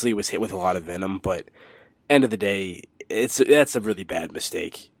obviously it was hit with a lot of venom. But end of the day, that's a really bad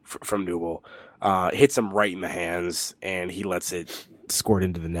mistake from Nubel. Hits him right in the hands, and he lets it squirt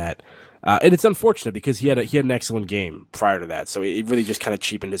into the net. And it's unfortunate because he had an excellent game prior to that, so it really just kind of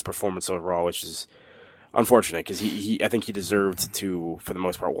cheapened his performance overall, which is unfortunate because I think he deserved to, for the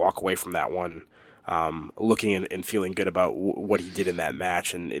most part, walk away from that one. Looking and feeling good about what he did in that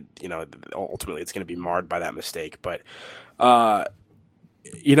match, and ultimately it's going to be marred by that mistake. But I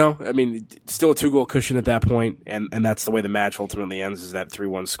mean, still a 2-goal cushion at that point, and that's the way the match ultimately ends, is that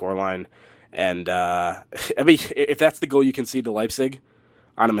 3-1 scoreline. And I mean, if that's the goal you concede to Leipzig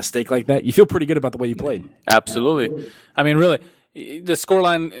on a mistake like that, you feel pretty good about the way you played. Absolutely. I mean, really, the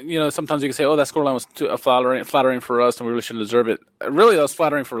scoreline, sometimes you can say, oh, that scoreline was too flattering for us and we really shouldn't deserve it. Really, that was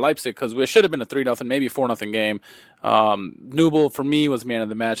flattering for Leipzig because it should have been a 3-0, maybe 4-0 game. Nubel, for me, was man of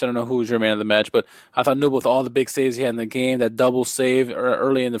the match. I don't know who was your man of the match, but I thought Nubel, with all the big saves he had in the game, that double save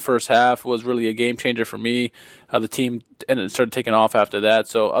early in the first half was really a game changer for me. The team started taking off after that.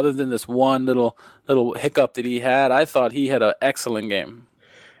 So other than this one little hiccup that he had, I thought he had an excellent game.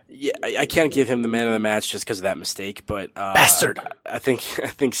 Yeah, I can't give him the man of the match just because of that mistake, but bastard. I think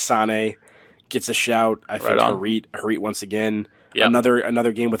Sané gets a shout. I think Harit once again. Yep.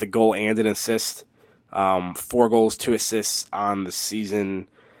 Another game with a goal and an assist. 4 goals, 2 assists on the season.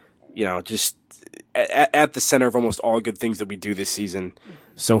 Just at the center of almost all good things that we do this season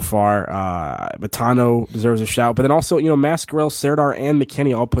so far. Matano deserves a shout, but then also, Mascarell, Serdar, and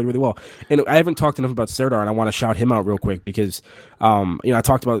McKennie all played really well. And I haven't talked enough about Serdar, and I want to shout him out real quick because, I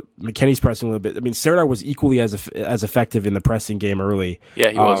talked about McKennie's pressing a little bit. I mean, Serdar was equally as effective in the pressing game early.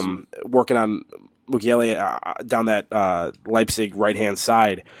 Yeah, he was. Working on Mugiele down that Leipzig right-hand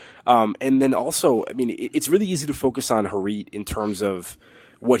side. And then also, I mean, it's really easy to focus on Harit in terms of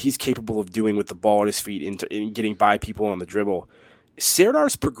what he's capable of doing with the ball at his feet in getting by people on the dribble.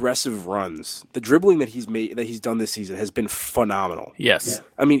 Serdar's progressive runs, the dribbling that he's done this season has been phenomenal. Yes.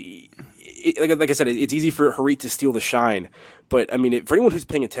 I mean, like I said, it's easy for Harit to steal the shine, but I mean, for anyone who's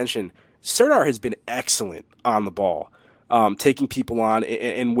paying attention, Serdar has been excellent on the ball, taking people on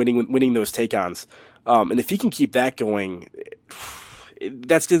and winning those take-ons. And if he can keep that going, it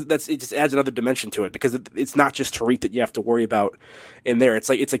just adds another dimension to it, because it's not just Harit that you have to worry about in there. It's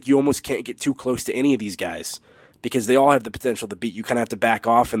like you almost can't get too close to any of these guys because they all have the potential to beat. You kind of have to back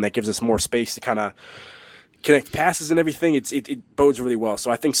off, and that gives us more space to kind of connect passes and everything. It bodes really well.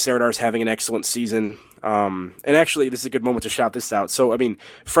 So I think Serdar's having an excellent season. And actually, this is a good moment to shout this out. So, I mean,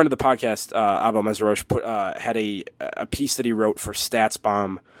 friend of the podcast, Abel Mesrosh, had a piece that he wrote for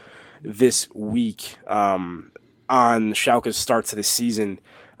StatsBomb this week on Schalke's start to the season.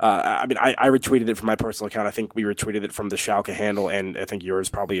 I mean, I retweeted it from my personal account. I think we retweeted it from the Schalke handle, and I think yours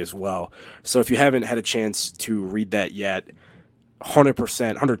probably as well. So if you haven't had a chance to read that yet,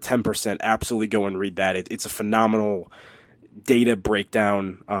 100%, 110%, absolutely go and read that. It's a phenomenal data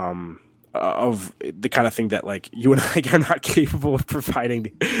breakdown of the kind of thing that, like, you and I are not capable of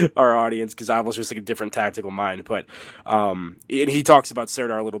providing our audience, because I was just like a different tactical mind. But and he talks about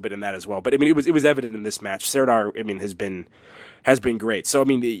Serdar a little bit in that as well. But I mean, it was evident in this match. Serdar, I mean, has been great. So I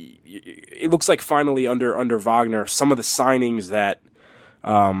mean, it looks like finally under Wagner, some of the signings that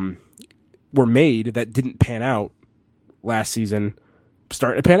were made that didn't pan out last season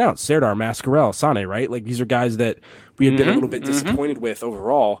starting to pan out. Serdar, Mascarell, Sané, right? Like, these are guys that we had been a little bit disappointed with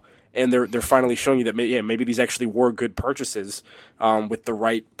overall, and they're finally showing you that maybe these actually were good purchases with the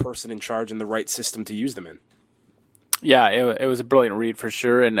right person in charge and the right system to use them in. Yeah, it was a brilliant read for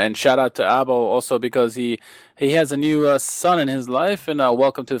sure, and shout out to Abo also because he has a new son in his life, and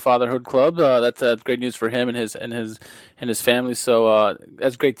welcome to the Fatherhood Club. That's great news for him and his family. So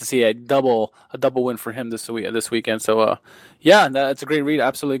that's great to see a double win for him this weekend. So yeah, that's a great read.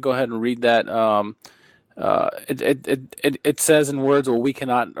 Absolutely, go ahead and read that. It says in words, well, we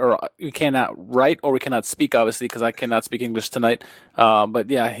cannot write or we cannot speak, obviously, because I cannot speak English tonight. But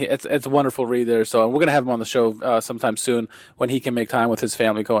yeah, it's a wonderful read there. So we're gonna have him on the show sometime soon when he can make time with his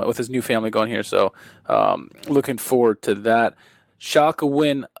new family going here. So looking forward to that. Schalke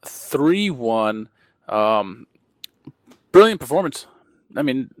win 3-1. Brilliant performance. I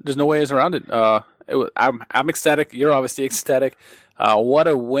mean, there's no ways around it. I'm ecstatic. You're obviously ecstatic. What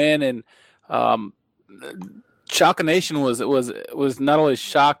a win! And Schalke Nation was not only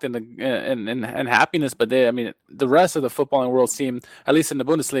shocked and happiness, but the rest of the footballing world seemed, at least in the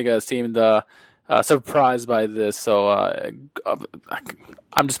Bundesliga, seemed surprised by this. So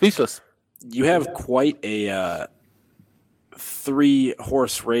I'm just speechless. You have quite a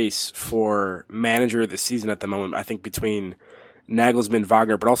 3-horse race for manager of the season at the moment. I think between Nagelsmann,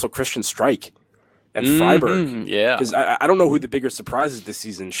 Wagner, but also Christian Streich and Freiburg. Yeah. Because I don't know who the bigger surprise is this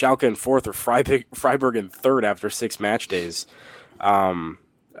season. Schalke in 4th or Freiburg in 3rd after 6 match days. I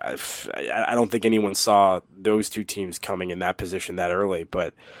don't think anyone saw those two teams coming in that position that early.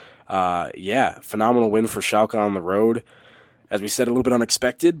 But, yeah, phenomenal win for Schalke on the road. As we said, a little bit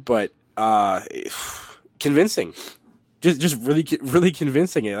unexpected, but convincing. Just really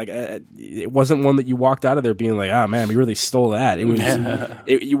convincing. It wasn't one that you walked out of there being like, oh, man, we really stole that. It was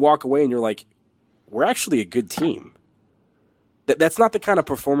you walk away and you're like, we're actually a good team. That's not the kind of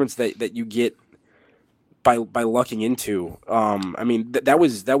performance that you get by lucking into. That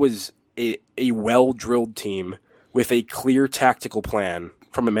was a well drilled team with a clear tactical plan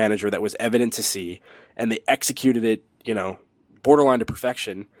from a manager that was evident to see, and they executed it, borderline to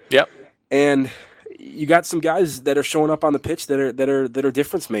perfection. Yep. And you got some guys that are showing up on the pitch that are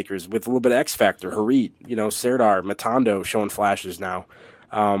difference makers with a little bit of X factor. Harit, Serdar, Matondo showing flashes now.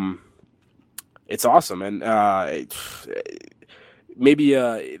 It's awesome, and maybe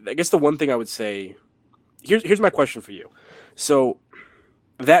I guess the one thing I would say here's my question for you. So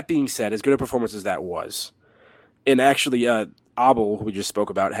that being said, as good a performance as that was, and actually Abel, who we just spoke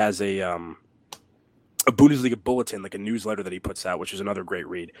about, has a Bundesliga bulletin, like a newsletter that he puts out, which is another great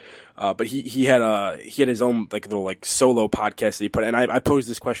read. But he had his own little solo podcast that he put, and I posed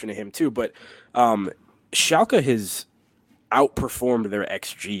this question to him too. But Schalke has outperformed their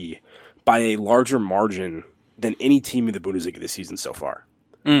XG by a larger margin than any team in the Bundesliga this season so far.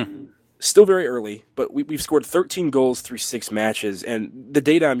 Still very early, but we've scored 13 goals through 6 matches, and the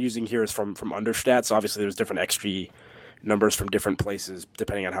data I'm using here is from Understat, so obviously there's different XG numbers from different places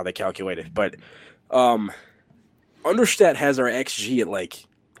depending on how they calculate it. But Understat has our XG at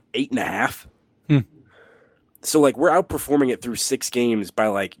 8.5. So we're outperforming it through 6 games by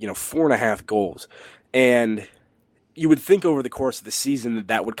 4.5 goals, and you would think over the course of the season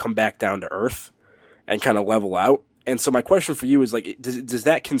that would come back down to earth and kind of level out. And so my question for you is does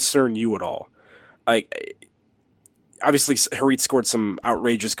that concern you at all? Obviously Harit scored some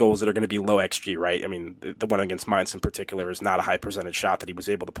outrageous goals that are going to be low XG, right? I mean, the one against Mainz in particular is not a high percentage shot that he was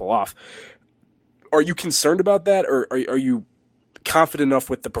able to pull off. Are you concerned about that, or are you confident enough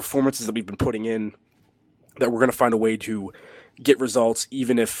with the performances that we've been putting in that we're going to find a way to get results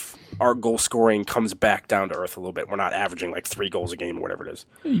even if our goal scoring comes back down to earth a little bit? We're not averaging 3 goals a game or whatever it is,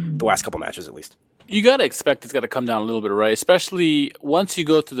 the last couple matches at least. You got to expect it's got to come down a little bit, right? Especially once you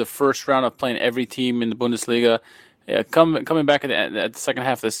go through the first round of playing every team in the Bundesliga. Yeah, coming back at the second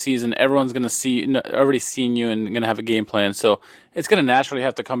half of the season, everyone's going to already seen you and going to have a game plan. So it's going to naturally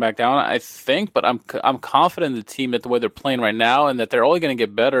have to come back down, I think. But I'm confident in the team that the way they're playing right now, and that they're only going to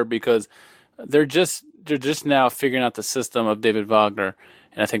get better because they're just now figuring out the system of David Wagner.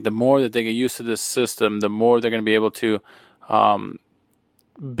 And I think the more that they get used to this system, the more they're going to be able to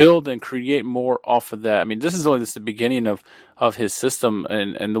build and create more off of that. I mean, this is only just the beginning of his system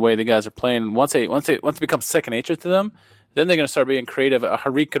and the way the guys are playing. Once it becomes second nature to them, then they're going to start being creative.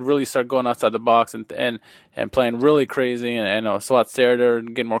 Harit could really start going outside the box and playing really crazy, and Salat Serdar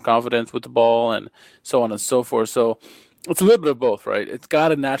and getting more confidence with the ball and so on and so forth. So it's a little bit of both, right? It's got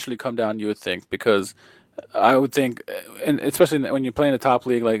to naturally come down, you would think, because I would think, and especially when you play in the top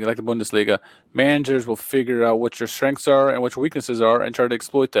league like the Bundesliga, managers will figure out what your strengths are and what your weaknesses are and try to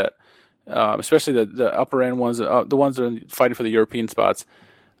exploit that. Especially the upper end ones, the ones that are fighting for the European spots.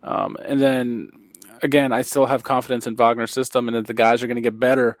 And then again, I still have confidence in Wagner's system and that the guys are going to get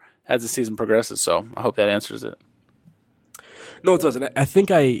better as the season progresses. So I hope that answers it. No, it doesn't. I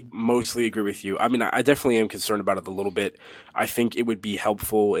think I mostly agree with you. I mean, I definitely am concerned about it a little bit. I think it would be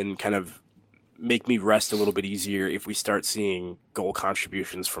helpful and kind of make me rest a little bit easier if we start seeing goal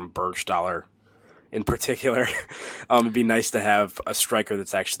contributions from Bergstaller in particular. It'd be nice to have a striker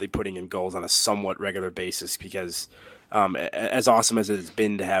that's actually putting in goals on a somewhat regular basis because as awesome as it has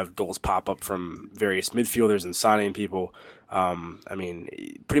been to have goals pop up from various midfielders and signing people, I mean,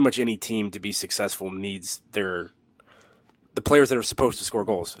 pretty much any team to be successful needs the players that are supposed to score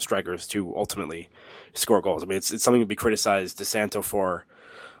goals, strikers, to ultimately score goals. I mean, it's something to be criticized DeSanto for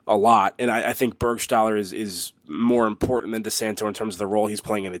a lot, and I think Bergstaller is more important than DeSanto in terms of the role he's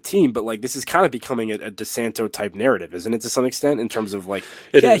playing in the team. But like, this is kind of becoming a DeSanto type narrative, isn't it, to some extent? In terms of like,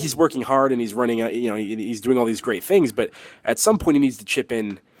 he's working hard and he's running, he's doing all these great things, but at some point he needs to chip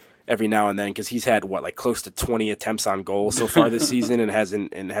in every now and then because he's had close to 20 attempts on goal so far this season and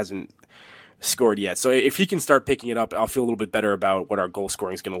hasn't scored yet. So if he can start picking it up, I'll feel a little bit better about what our goal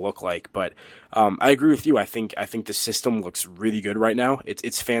scoring is going to look like. But I agree with you. I think the system looks really good right now.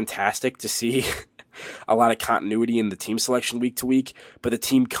 It's fantastic to see a lot of continuity in the team selection week to week, but the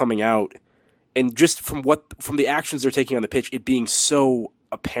team coming out and just from the actions they're taking on the pitch, it being so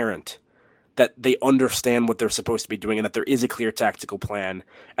apparent that they understand what they're supposed to be doing and that there is a clear tactical plan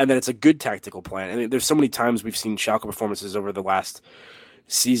and that it's a good tactical plan. And there's so many times we've seen Schalke performances over the last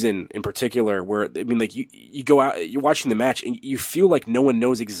season in particular where, I mean, like you go out, you're watching the match and you feel like no one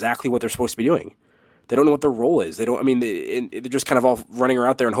knows exactly what they're supposed to be doing. They don't know what their role is. They don't, I mean, they're just kind of all running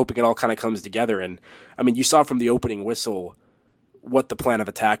around there and hoping it all kind of comes together. And I mean, you saw from the opening whistle what the plan of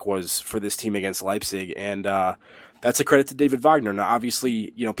attack was for this team against Leipzig. And that's a credit to David Wagner. Now,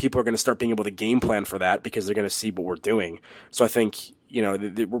 obviously, people are going to start being able to game plan for that because they're going to see what we're doing. So I think,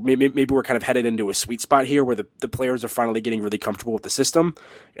 maybe we're kind of headed into a sweet spot here where the players are finally getting really comfortable with the system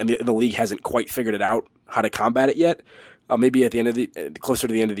and the league hasn't quite figured it out how to combat it yet. Maybe at the end of closer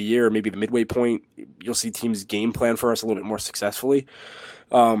to the end of the year, maybe the midway point, you'll see teams game plan for us a little bit more successfully.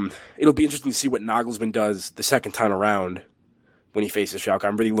 It'll be interesting to see what Nagelsmann does the second time around when he faces Schalke.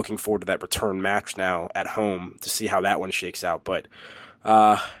 I'm really looking forward to that return match now at home to see how that one shakes out. But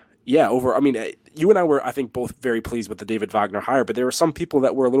you and I were, I think, both very pleased with the David Wagner hire, but there were some people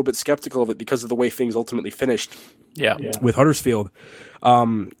that were a little bit skeptical of it because of the way things ultimately finished with Huddersfield.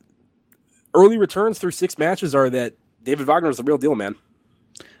 Early returns through 6 matches are that David Wagner is the real deal, man.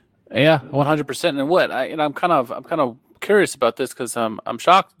 Yeah, 100%. And what I'm kind of curious about this because I'm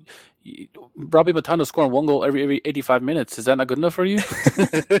shocked. Robbie Matano scoring 1 goal every 85 minutes. Is that not good enough for you?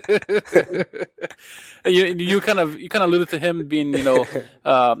 you kind of alluded to him being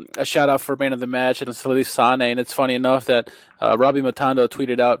a shout out for man of the match and Salif Sane, and it's funny enough that Robbie Matano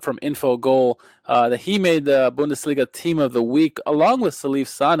tweeted out from Info Goal that he made the Bundesliga Team of the Week along with Salif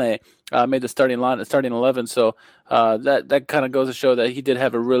Sane. Made the starting 11. So that kind of goes to show that he did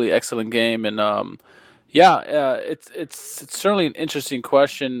have a really excellent game. And it's certainly an interesting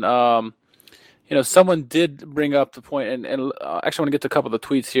question. Someone did bring up the point, and actually I want to get to a couple of the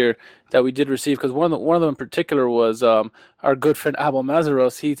tweets here that we did receive because one of them in particular was our good friend Abel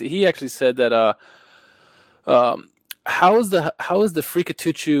Mazaros. He actually said that how is the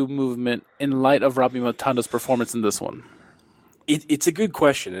Frikatuchu movement in light of Robbie Matano's performance in this one? It's a good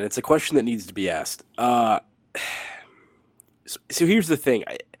question, and it's a question that needs to be asked. So here's the thing.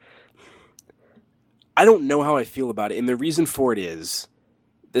 I don't know how I feel about it, and the reason for it is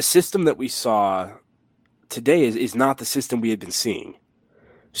the system that we saw today is not the system we had been seeing.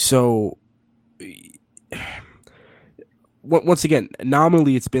 So once again,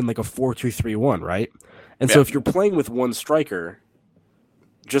 nominally it's been like a 4-2-3-1, right? And so if you're playing with one striker,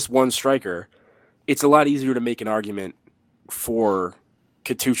 just one striker, it's a lot easier to make an argument for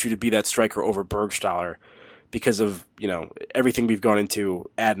Katuchu to be that striker over Bergstaller because of, everything we've gone into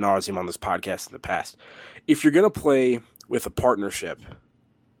ad nauseum on this podcast in the past. If you're going to play with a partnership,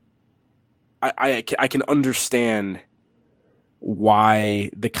 I can understand why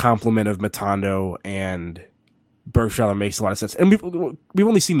the complement of Matano and Bergstaller makes a lot of sense. And we've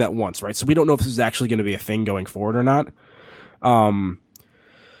only seen that once, right? So we don't know if this is actually going to be a thing going forward or not.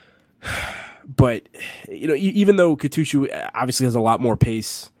 But, even though Katuchu obviously has a lot more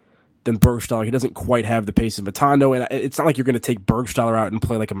pace than Bergstaller, he doesn't quite have the pace of Matano. And it's not like you're going to take Bergstaller out and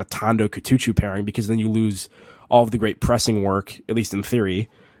play like a Matano-Katuchu pairing because then you lose all of the great pressing work, at least in theory,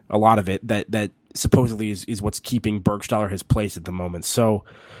 a lot of it, that supposedly is what's keeping Bergstaller his place at the moment. So,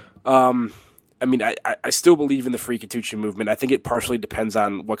 I still believe in the Frikatuchu movement. I think it partially depends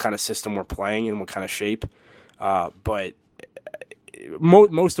on what kind of system we're playing and what kind of shape. But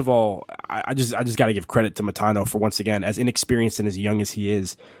most of all, I just got to give credit to Matano for, once again, as inexperienced and as young as he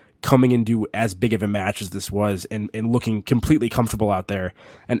is, coming into as big of a match as this was and looking completely comfortable out there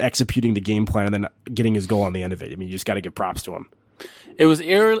and executing the game plan and then getting his goal on the end of it. I mean, you just got to give props to him. It was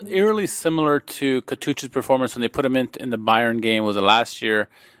eerily similar to Katuch's performance when they put him in the Bayern game. Was it last year?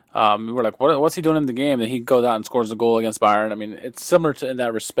 We were like, what's he doing in the game? And he goes out and scores a goal against Bayern. I mean, it's similar in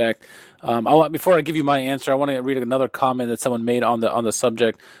that respect. Before I give you my answer, I want to read another comment that someone made on the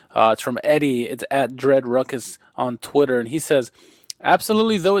subject. It's from Eddie. It's at Dread Ruckus on Twitter, and he says,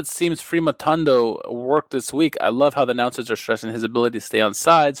 "Absolutely, though it seems Free Matondo worked this week. I love how the announcers are stressing his ability to stay on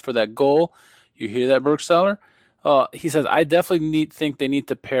sides for that goal. You hear that, Bergstaller?" He says, "I definitely think they need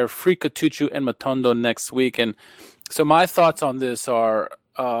to pair Free Katuchu and Matondo next week." And so my thoughts on this are,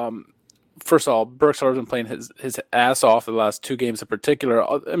 first of all, Bergstaller has been playing his ass off the last 2 games in particular.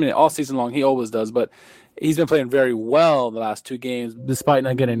 I mean, all season long, he always does, but he's been playing very well the last 2 games, despite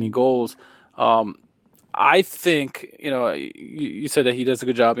not getting any goals. I think, you said that he does a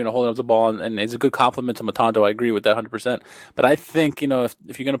good job, holding up the ball, and it's a good compliment to Matondo. I agree with that 100%. But I think,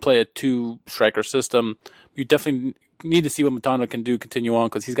 if you're going to play a 2-striker system, you definitely need to see what Matondo can do, continue on,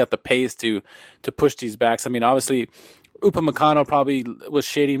 because he's got the pace to push these backs. I mean, obviously, Upamecano probably was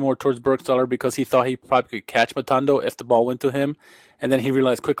shading more towards Bergstaller because he thought he probably could catch Matondo if the ball went to him, and then he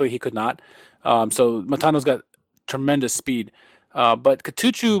realized quickly he could not. So Matando's got tremendous speed. But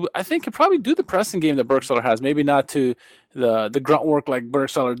Katuchu, I think, could probably do the pressing game that Bergstaller has. Maybe not to the grunt work like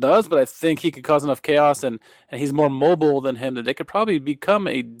Bergstaller does, but I think he could cause enough chaos, and he's more mobile than him, that they could probably become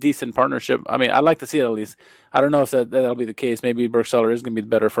a decent partnership. I mean, I'd like to see it at least. I don't know if that'll be the case. Maybe Bergstaller is going to be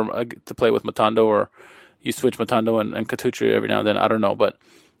better to play with Matondo, or you switch Matondo and Katuchu every now and then. I don't know, but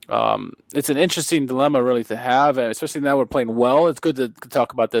it's an interesting dilemma really to have, especially now we're playing well. It's good to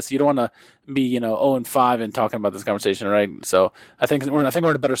talk about this. You don't want to be 0-5 and talking about this conversation, right? So I think we're in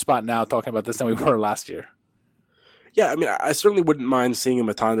a better spot now talking about this than we were last year. Yeah, I mean, I certainly wouldn't mind seeing a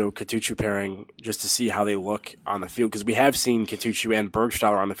Matondo-Katuchu pairing just to see how they look on the field, because we have seen Katuchu and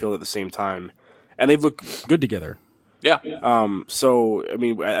Bergstaller on the field at the same time, and they've looked good together. Yeah. So, I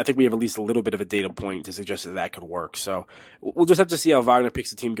mean, I think we have at least a little bit of a data point to suggest that could work. So we'll just have to see how Wagner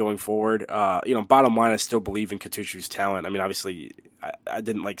picks the team going forward. Bottom line, I still believe in Katuchu's talent. I mean, obviously, I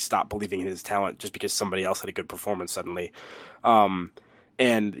didn't stop believing in his talent just because somebody else had a good performance suddenly. And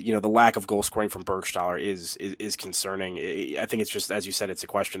the lack of goal scoring from Bergstaller is concerning. I think it's just, as you said, it's a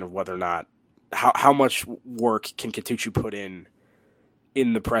question of whether or not how much work can Katuchu put in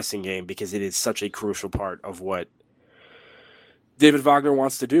the pressing game, because it is such a crucial part of what David Wagner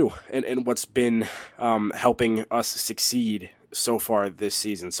wants to do and what's been helping us succeed so far this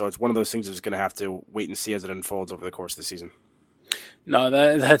season. So it's one of those things that's going to have to wait and see as it unfolds over the course of the season. No,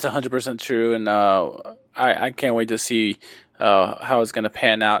 that's 100% true, and I can't wait to see how it's going to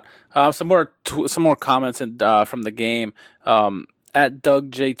pan out. Some more comments from the game. At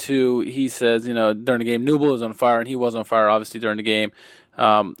Doug J2, he says, during the game, Newell is on fire, and he was on fire obviously during the game.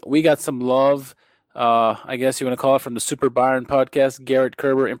 We got some love. I guess you want to call it, from the Super Bayern podcast. Garrett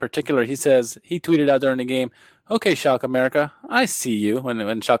Kerber in particular, he says, he tweeted out during the game, "Okay, Schalke America, I see you," when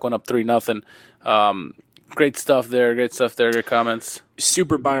Schalke went up 3-0. Great stuff there. Good comments.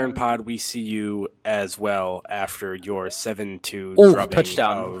 Super Bayern pod, we see you as well after your 7-2 drubbing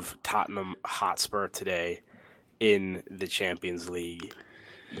touchdown of Tottenham Hotspur today in the Champions League.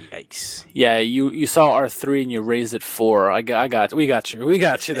 Yikes. Yeah, you saw R3 and you raised it 4. We got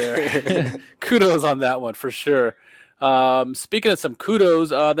you there. Kudos on that one for sure. Speaking of some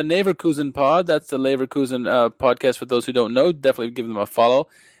kudos, the Leverkusen pod, that's the Leverkusen podcast for those who don't know, definitely give them a follow.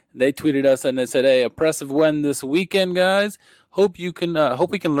 They tweeted us and they said, "Hey, impressive win this weekend, guys. Hope we can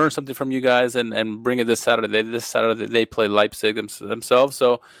learn something from you guys and bring it this Saturday. This Saturday they play Leipzig themselves,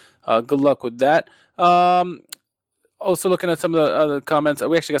 so good luck with that." Also looking at some of the other comments,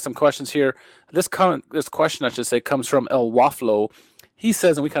 we actually got some questions here. This question, I should say, comes from El Waflo. He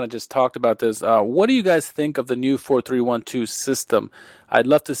says, and we kind of just talked about this, what do you guys think of the new 4-3-1-2 system? I'd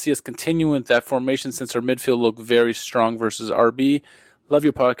love to see us continue with that formation since our midfield looked very strong versus RB. Love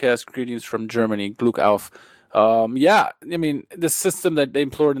your podcast. Greetings from Germany. Gluck auf. Yeah, I mean, the system that they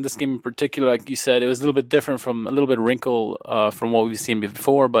employed in this game in particular, like you said, it was a little bit different, from a little bit wrinkle from what we've seen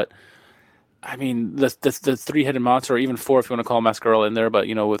before, but I mean, the 3-headed monster, or even 4 if you want to call Mascarell in there, but,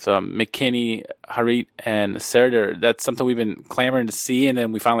 with McKinney, Harit, and Serdar, that's something we've been clamoring to see, and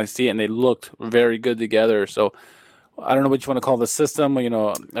then we finally see it, and they looked very good together. So I don't know what you want to call the system,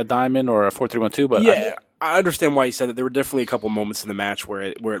 a diamond or a 4-3-1-2, but yeah, I understand why you said that. There were definitely a couple moments in the match where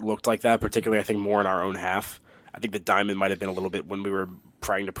it looked like that, particularly I think more in our own half. I think the diamond might have been a little bit when we were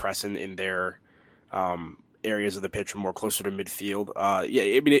trying to press in their areas of the pitch, more closer to midfield. Yeah,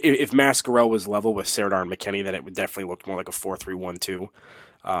 I mean, if Mascarell was level with Serdar and McKennie, then it would definitely look more like a 4-3-1-2.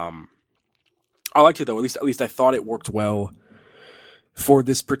 I liked it though. At least I thought it worked well for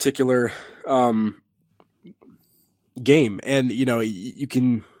this particular game, and you know you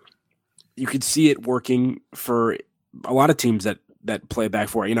can see it working for a lot of teams that play back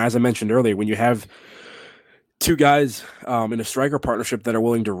four. You know, as I mentioned earlier, when you have two guys in a striker partnership that are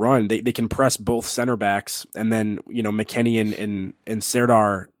willing to run, they can press both center backs, and then you know McKennie and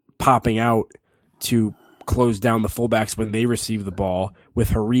Serdar popping out to close down the fullbacks when they receive the ball, with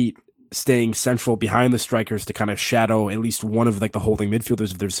Harit staying central behind the strikers to kind of shadow at least one of like the holding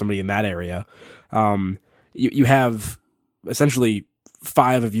midfielders if there's somebody in that area. You have essentially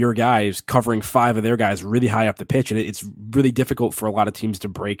five of your guys covering five of their guys really high up the pitch, and it's really difficult for a lot of teams to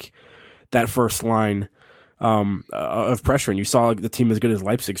break that first line of pressure. And you saw the team as good as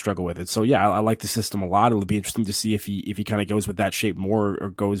Leipzig struggle with it. So yeah, I like the system a lot. It'll be interesting to see if he kind of goes with that shape more or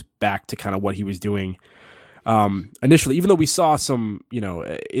goes back to kind of what he was doing initially, even though we saw some, you know,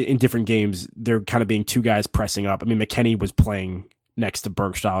 in different games, there kind of being two guys pressing up. I mean, McKennie was playing next to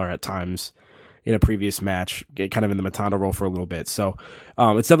Bergstaller at times in a previous match, kind of in the Matano role for a little bit. So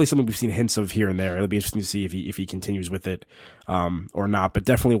it's definitely something we've seen hints of here and there. It'll be interesting to see if he continues with it or not, but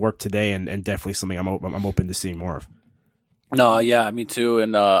definitely worked today and definitely something I'm open to seeing more of. No, yeah, me too.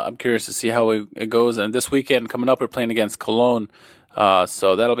 And I'm curious to see how it goes. And this weekend coming up, we're playing against Cologne.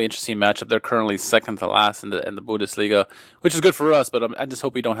 So that'll be an interesting matchup. They're currently second to last in the Bundesliga, which is good for us. But I just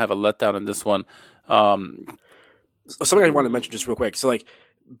hope we don't have a letdown in this one. Something I want to mention just real quick. So, like,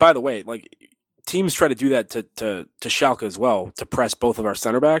 by the way, like teams try to do that to Schalke as well, to press both of our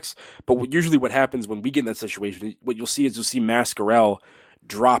center backs. But usually, what happens when we get in that situation, what you'll see Mascarell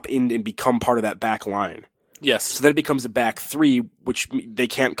drop in and become part of that back line. Yes. So then it becomes a back three, which they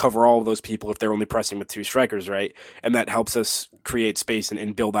can't cover all of those people if they're only pressing with two strikers, right? And that helps us create space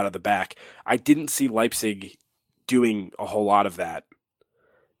and build out of the back. I didn't see Leipzig doing a whole lot of that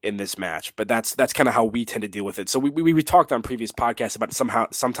in this match, but that's kind of how we tend to deal with it. So we talked on previous podcasts about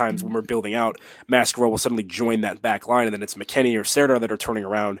sometimes when we're building out, Mascarell will suddenly join that back line, and then it's McKennie or Serdar that are turning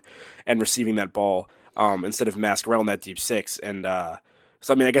around and receiving that ball instead of Mascarell in that deep six. And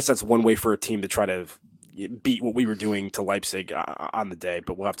so, I mean, I guess that's one way for a team to try to beat what we were doing to Leipzig on the day,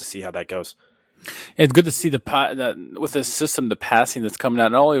 but we'll have to see how that goes. It's good to see that with this system, the passing that's coming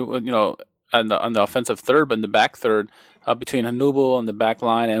out, not only on the offensive third, but in the back third, between Hanubel and the back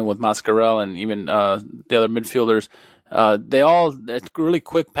line, and with Mascarell and even the other midfielders. It's really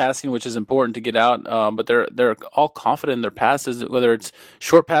quick passing, which is important to get out. But they're all confident in their passes, whether it's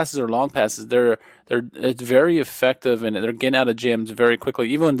short passes or long passes. It's very effective, and they're getting out of jams very quickly.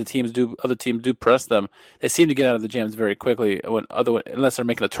 Even when other teams do press them, they seem to get out of the jams very quickly. Unless they're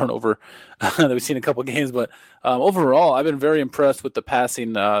making a turnover that we've seen a couple of games. But overall, I've been very impressed with the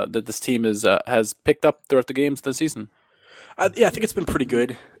passing that this team has picked up throughout the games this season. I think it's been pretty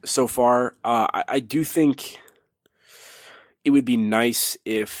good so far. I do think it would be nice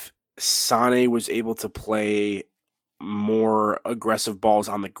if Sane was able to play more aggressive balls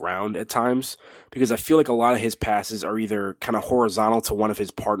on the ground at times, because I feel like a lot of his passes are either kind of horizontal to one of his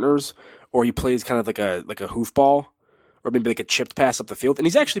partners, or he plays kind of like a hoofball, or maybe like a chipped pass up the field. And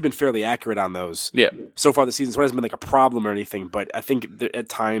he's actually been fairly accurate on those so far this season. So it hasn't been like a problem or anything, but I think at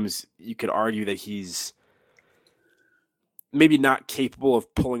times you could argue that he's maybe not capable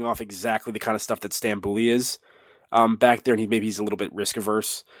of pulling off exactly the kind of stuff that Stambouli is back there, and maybe he's a little bit risk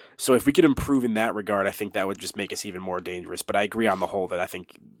averse. So if we could improve in that regard, I think that would just make us even more dangerous. But I agree on the whole that I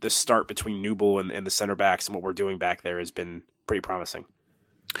think the start between Nubel and the center backs and what we're doing back there has been pretty promising.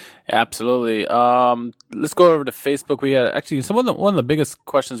 Absolutely. Let's go over to Facebook. We had actually one of the biggest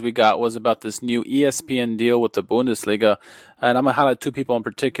questions we got was about this new ESPN deal with the Bundesliga, and I'm gonna highlight two people in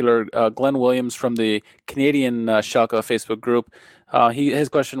particular. Glenn Williams from the Canadian Schalke Facebook group. His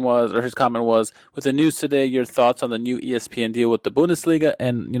comment was, with the news today, your thoughts on the new ESPN deal with the Bundesliga,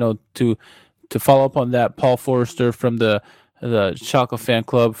 and to follow up on that, Paul Forrester from the Schalke fan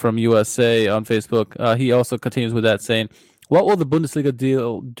club from USA on Facebook. He also continues with that, saying, what will the Bundesliga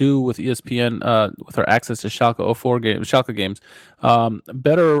deal do with ESPN with our access to Schalke games?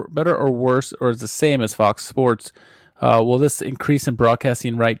 Better or worse, or is the same as Fox Sports? Will this increase in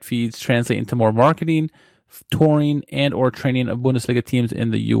broadcasting right feeds translate into more marketing, touring, and or training of Bundesliga teams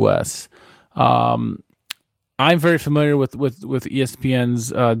in the U.S.? I'm very familiar with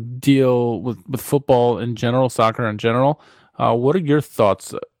ESPN's deal with football in general, soccer in general. What are your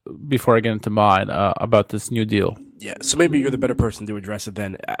thoughts, before I get into mine, about this new deal? Yeah, so maybe you're the better person to address it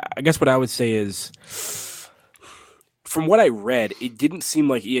then. I guess what I would say is, from what I read, it didn't seem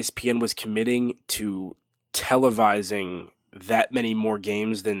like ESPN was committing to televising that many more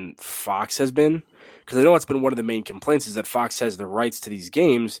games than Fox has been. Because I know it's been one of the main complaints is that Fox has the rights to these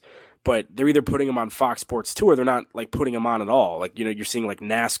games, but they're either putting them on Fox Sports 2 or they're not like putting them on at all. Like, you're seeing like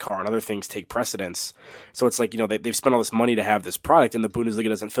NASCAR and other things take precedence. So it's like, they've spent all this money to have this product, and the Bundesliga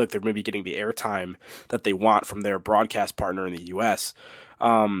doesn't feel like they're maybe getting the airtime that they want from their broadcast partner in the U.S.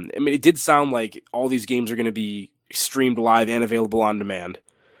 I mean, it did sound like all these games are going to be streamed live and available on demand.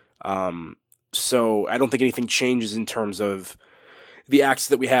 So I don't think anything changes in terms of the access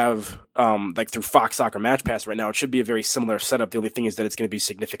that we have, like through Fox Soccer Match Pass right now. It should be a very similar setup. The only thing is that it's going to be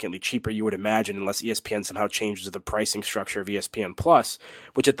significantly cheaper, you would imagine, unless ESPN somehow changes the pricing structure of ESPN Plus,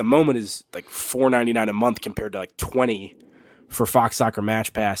 which at the moment is like $4.99 a month compared to like $20 for Fox Soccer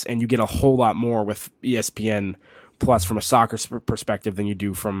Match Pass, and you get a whole lot more with ESPN Plus from a soccer perspective than you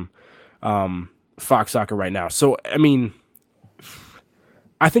do from Fox Soccer right now. So, I mean,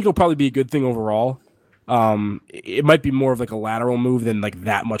 I think it'll probably be a good thing overall. It might be more of like a lateral move than like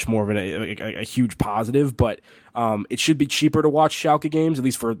that much more of a huge positive, but it should be cheaper to watch Schalke games, at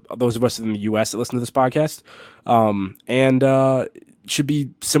least for those of us in the U.S. that listen to this podcast, and it should be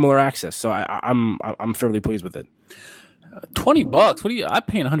similar access. So I'm fairly pleased with it. $20. What are you? I'm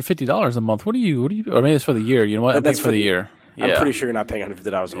paying $150 a month. What do you? Or maybe it's for the year. You know what? That's for the year. Yeah. I'm pretty sure you're not paying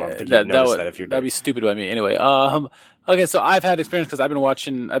 $150 a month. I think that'd be stupid by me. Anyway, okay, so I've had experience because I've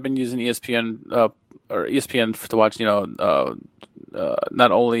been using ESPN or ESPN to watch,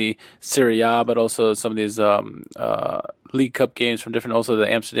 not only Serie A but also some of these League Cup games from different, also the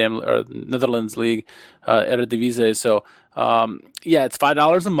Amsterdam or Netherlands League, Eredivisie. So yeah, it's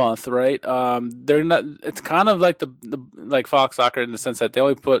 $5 a month, right? They're not. It's kind of like the like Fox Soccer in the sense that they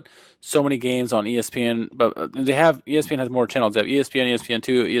only put so many games on ESPN, but ESPN has more channels. They have ESPN,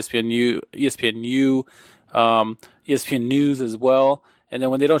 ESPN2, ESPNU, ESPN News as well. And then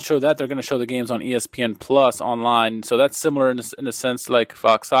when they don't show that, they're going to show the games on ESPN Plus online. So that's similar in a sense like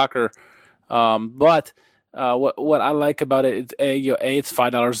Fox Soccer. But what I like about it is it's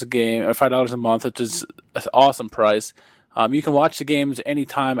 $5 a game or $5 a month, which is an awesome price. You can watch the games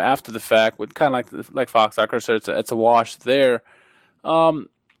anytime after the fact, with kind of like Fox Soccer, so it's a wash there.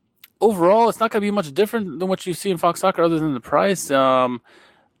 Overall, it's not going to be much different than what you see in Fox Soccer, other than the price. I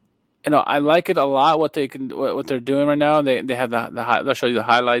like it a lot. What they're doing right now. They have they'll show you the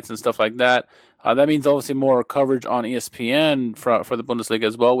highlights and stuff like that. That means obviously more coverage on ESPN for the Bundesliga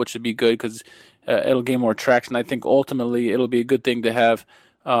as well, which should be good because it'll gain more traction. I think ultimately it'll be a good thing to have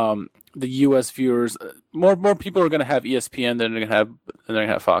the U.S. viewers. More people are going to have ESPN than they're going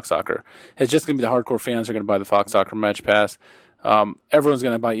to have Fox Soccer. It's just going to be the hardcore fans who are going to buy the Fox Soccer Match Pass. Everyone's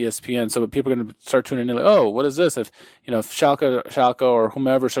going to buy ESPN, so people are going to start tuning in. Like, oh, what is this? If Schalke or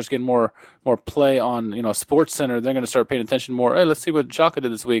whomever starts getting more play on Sports Center, they're going to start paying attention more. Hey, let's see what Schalke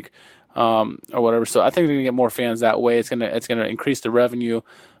did this week, or whatever. So I think they're going to get more fans that way. It's going to increase the revenue.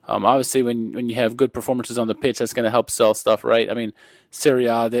 Obviously, when you have good performances on the pitch, that's going to help sell stuff, right? I mean, Serie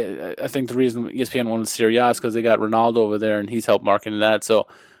A. I think the reason ESPN wanted Serie A is because they got Ronaldo over there, and he's helped marketing that. So.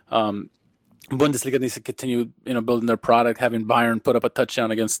 Bundesliga needs to continue, building their product. Having Bayern put up a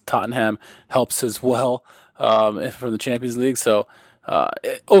touchdown against Tottenham helps as well for the Champions League. So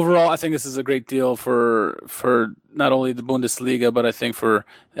overall, I think this is a great deal for not only the Bundesliga, but I think for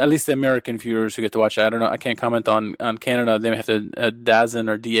at least the American viewers who get to watch it. I don't know. I can't comment on Canada. They may have to DAZN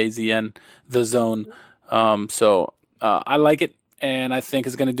or DAZN, the zone. So I like it, and I think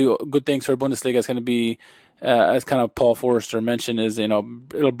it's going to do good things for Bundesliga. It's going to be as kind of Paul Forrester mentioned, is it'll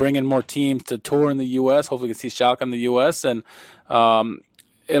bring in more teams to tour in the U.S. Hopefully, we can see Schalke in the U.S. and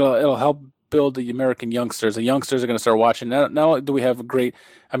it'll help build the American youngsters. The youngsters are going to start watching. Not only do we have a great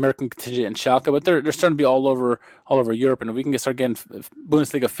American contingent in Schalke, but they're starting to be all over Europe. And if we can start getting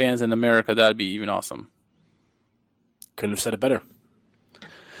Bundesliga fans in America, that'd be even awesome. Couldn't have said it better.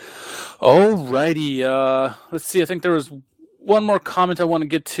 Alrighty, let's see. I think there was one more comment I want to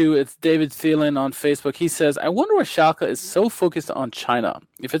get to. It's David Thielen on Facebook. He says, I wonder why Schalke is so focused on China.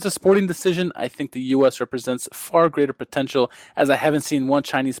 If it's a sporting decision, I think the U.S. represents far greater potential, as I haven't seen one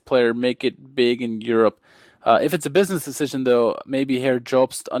Chinese player make it big in Europe. If it's a business decision, though, maybe Herr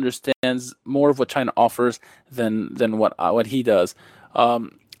Jobst understands more of what China offers than what he does.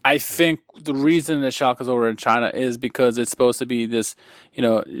 I think the reason that Schalke is over in China is because it's supposed to be this,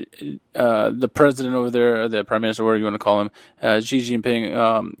 the president over there, the prime minister, whatever you want to call him, Xi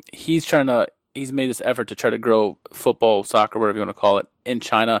Jinping. He's made this effort to try to grow football, soccer, whatever you want to call it, in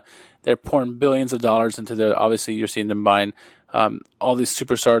China. They're pouring billions of dollars into there. Obviously, you're seeing them buying all these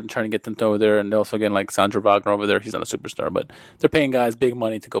superstars and trying to get them to over there. And they're also getting like Sandro Wagner over there. He's not a superstar, but they're paying guys big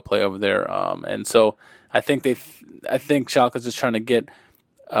money to go play over there. And so I think Schalke is just trying to get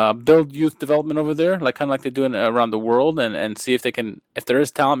build youth development over there, like kind of like they're doing around the world, and see if they can, if there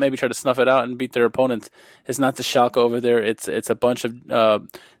is talent, maybe try to snuff it out and beat their opponents. It's not the Schalke over there. It's a bunch of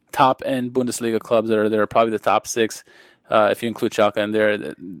top end Bundesliga clubs that are there, probably the top six, if you include Schalke in there,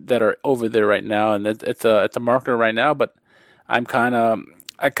 that are over there right now, and it's a marker right now. But I kind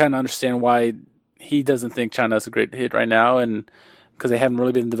of understand why he doesn't think China is a great hit right now, and because they haven't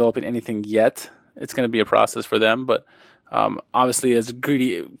really been developing anything yet. It's going to be a process for them, but obviously, as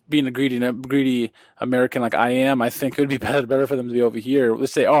being a greedy American like I am, I think it would be better for them to be over here,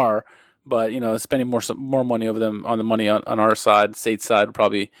 which they are. But spending more money over them on the money on our side, state side, would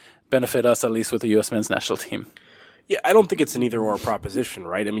probably benefit us at least with the U.S. men's national team. Yeah, I don't think it's an either or proposition,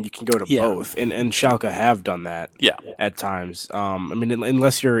 right? I mean, you can go to both, and Schalke have done that. At times. I mean,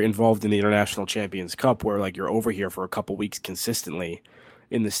 unless you're involved in the International Champions Cup, where like you're over here for a couple weeks consistently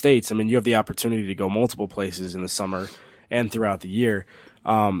in the States. I mean, you have the opportunity to go multiple places in the summer and throughout the year.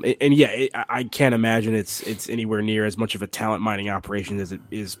 I can't imagine it's anywhere near as much of a talent mining operation as it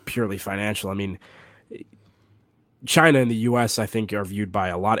is purely financial. I mean, China and the U.S. I think are viewed by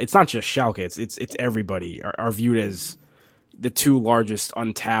a lot. It's not just Schalke. It's everybody are viewed as the two largest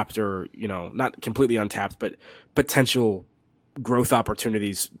untapped, or not completely untapped, but potential growth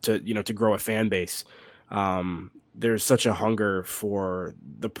opportunities to grow a fan base. There's such a hunger for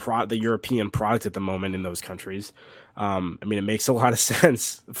the European product at the moment in those countries. I mean, it makes a lot of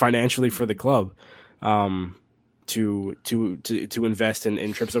sense financially for the club to invest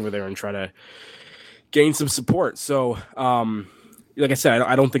in trips over there and try to gain some support. So, like I said,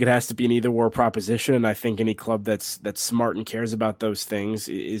 I don't think it has to be an either or proposition. And I think any club that's smart and cares about those things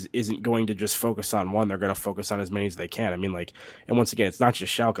isn't going to just focus on one. They're going to focus on as many as they can. I mean, and once again, it's not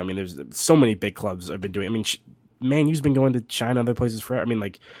just Schalke. I mean, there's so many big clubs have been doing. I mean, Man U's been going to China and other places forever. I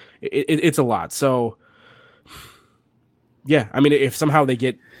mean, it's a lot. So, yeah, I mean, if somehow they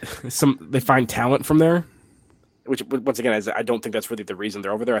find talent from there, which once again, I don't think that's really the reason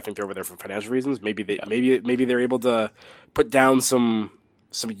they're over there. I think they're over there for financial reasons. Maybe they're able to put down some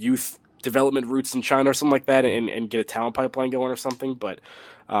youth development roots in China or something like that, and get a talent pipeline going or something. But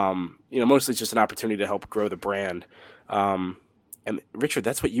mostly it's just an opportunity to help grow the brand. And Richard,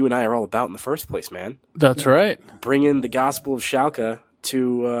 that's what you and I are all about in the first place, man. That's right. Bring in the gospel of Schalke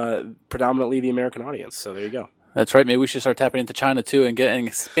to predominantly the American audience. So there you go. That's right. Maybe we should start tapping into China too and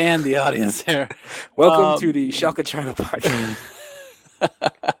expand the audience there. Welcome to the Schalke China podcast.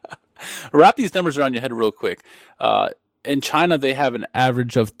 Wrap these numbers around your head real quick. In China, they have an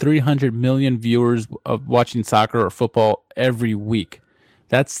average of 300 million viewers of watching soccer or football every week.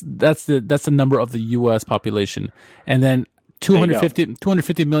 That's the number of the U.S. population, and then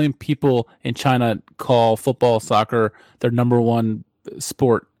 250 million people in China call football, soccer their number one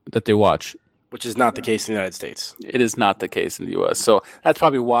sport that they watch. Which is not the case in the United States. It is not the case in the U.S. So that's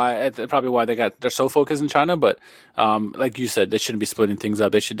probably why they're so focused in China. But like you said, they shouldn't be splitting things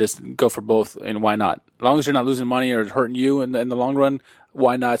up. They should just go for both. And why not? As long as you're not losing money or hurting you in the long run,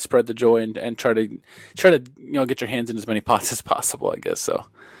 why not spread the joy and try to get your hands in as many pots as possible? I guess so.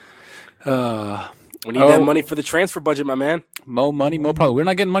 We need that money for the transfer budget, my man. More money, more problem. We're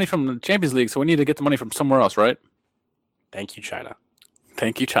not getting money from the Champions League, so we need to get the money from somewhere else, right? Thank you, China.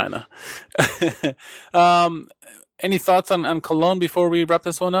 Thank you, China. Any thoughts on Cologne before we wrap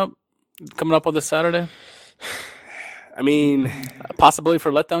this one up? Coming up on this Saturday? I mean, possibly for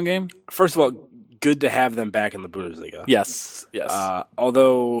a letdown game? First of all, good to have them back in the Bundesliga. Yes.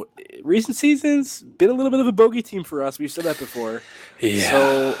 Although recent seasons been a little bit of a bogey team for us. We've said that before. Yeah.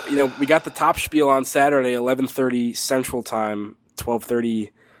 So, we got the top spiel on Saturday, 11:30 Central Time,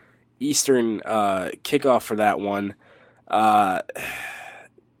 12:30 Eastern kickoff for that one. I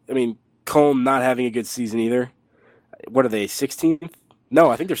mean, Cologne not having a good season either. What are they, 16th? No,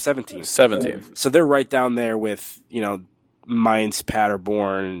 I think they're 17th. 17th. So they're right down there with, Mainz,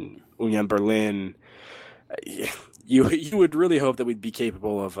 Paderborn, Union Berlin. You would really hope that we'd be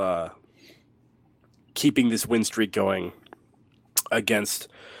capable of keeping this win streak going against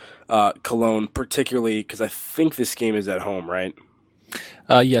Cologne, particularly because I think this game is at home, right?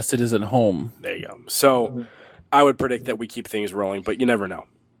 Yes, it is at home. There you go. So I would predict that we keep things rolling, but you never know.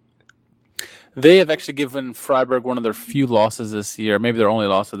 They have actually given Freiburg one of their few losses this year, maybe their only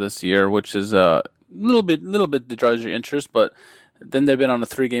loss of this year, which is a little bit to drive your interest. But then they've been on a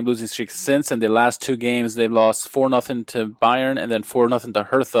 3-game losing streak since, and the last 2 games they've lost 4-0 to Bayern and then 4-0 to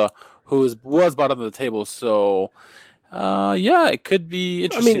Hertha, who was bottom of the table. So, it could be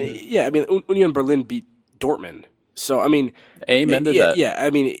interesting. I mean, Union Berlin beat Dortmund. So, I mean, amen to that. Yeah, I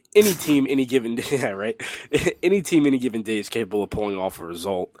mean, any team, any given day, yeah, right? Any team, any given day is capable of pulling off a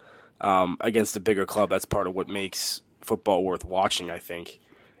result against a bigger club. That's part of what makes football worth watching, I think.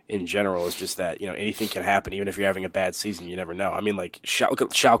 in general is just that, anything can happen. Even if you're having a bad season, you never know. I mean, like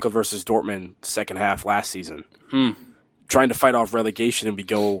Schalke versus Dortmund second half last season, trying to fight off relegation, and we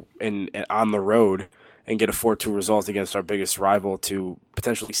go and on the road and get a 4-2 result against our biggest rival to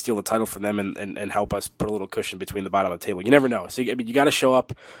potentially steal the title from them and help us put a little cushion between the bottom of the table. You never know. So, I mean, you got to show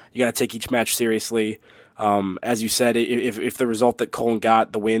up. You got to take each match seriously. As you said, if the result that Cologne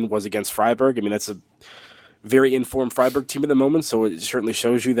got, the win, was against Freiburg, I mean, that's a very informed Freiburg team at the moment, so it certainly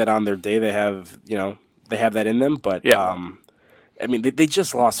shows you that on their day they have that in them. But, I mean, they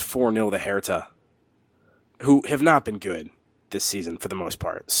just lost 4-0 to Hertha, who have not been good this season for the most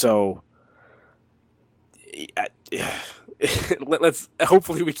part. So, let's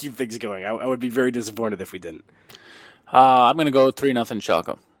hopefully we keep things going. I would be very disappointed if we didn't. I'm going to go 3-0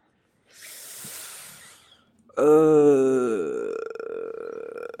 Schalke.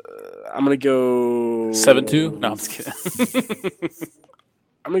 I'm going to go 7-2? No, I'm just kidding.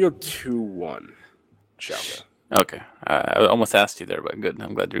 I'm going to go 2-1 Schalke. Okay. I almost asked you there, but good.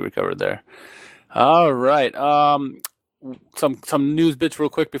 I'm glad you recovered there. All right. Some news bits real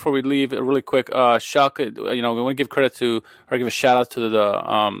quick before we leave. Really quick, Schalke. We want to give credit to, or give a shout out to the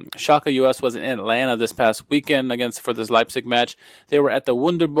Schalke US was in Atlanta this past weekend for this Leipzig match. They were at the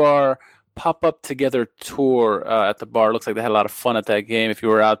Wunderbar pop-up together tour at the bar. Looks like they had a lot of fun at that game. If you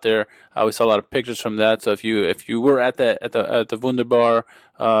were out there, we saw a lot of pictures from that. So if you were at the Wunderbar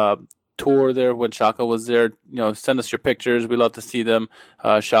tour there when Schalke was there, send us your pictures. We love to see them.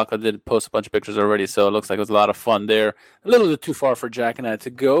 Schalke did post a bunch of pictures already, so it looks like it was a lot of fun there. A little bit too far for Jack and I to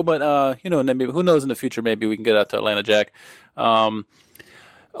go, but maybe, who knows, in the future maybe we can get out to Atlanta, Jack.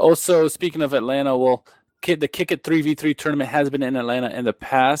 Also, speaking of Atlanta, the Kick It 3v3 tournament has been in Atlanta in the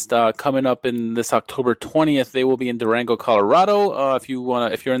past. Coming up in this October 20th, they will be in Durango, Colorado. If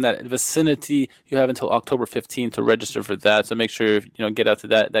you're in that vicinity, you have until October 15th to register for that. So make sure get out to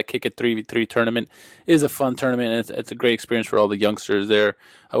that. Kick It 3v3 tournament is a fun tournament. And it's a great experience for all the youngsters there,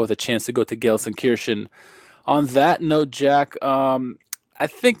 with a chance to go to Gelsenkirchen. On that note, Jack, I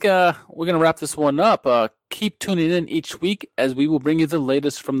think we're going to wrap this one up. Keep tuning in each week as we will bring you the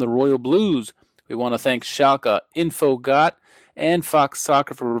latest from the Royal Blues. We want to thank Schalke, InfoGot, and Fox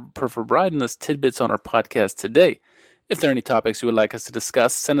Soccer for providing us tidbits on our podcast today. If there are any topics you would like us to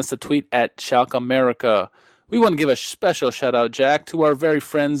discuss, send us a tweet at Schalke America. We want to give a special shout out, Jack, to our good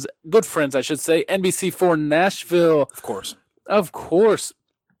friends, NBC4 Nashville. Of course.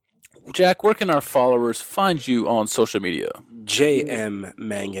 Jack, where can our followers find you on social media? JM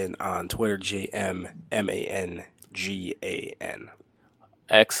Mangan on Twitter, JMMangan.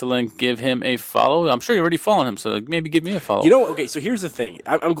 Excellent. Give him a follow. I'm sure you're already following him, so maybe give me a follow. Okay, so here's the thing.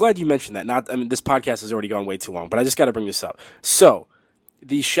 I'm glad you mentioned that. This podcast has already gone way too long, but I just got to bring this up. So,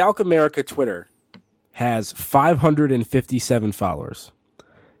 the Schalke America Twitter has 557 followers.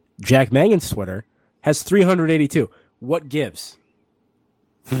 Jack Mangan's Twitter has 382. What gives?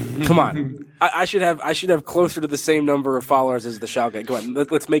 Come on. I should have closer to the same number of followers as the Schalke. Go on,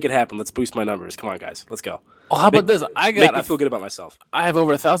 let's make it happen. Let's boost my numbers. Come on, guys. Let's go. Well, how about this? Make me feel good about myself. I have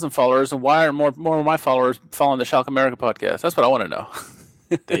over 1,000 followers, and why are more of my followers following the Schalke America podcast? That's what I want to know.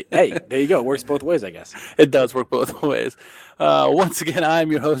 Hey, there you go. Works both ways, I guess. It does work both ways. Once again,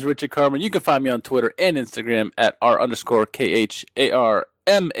 I'm your host, Richard Carmen. You can find me on Twitter and Instagram at r_KHARMAN.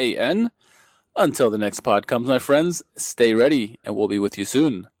 Until the next pod comes, my friends, stay ready, and we'll be with you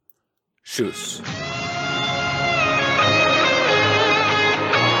soon. Tschüss.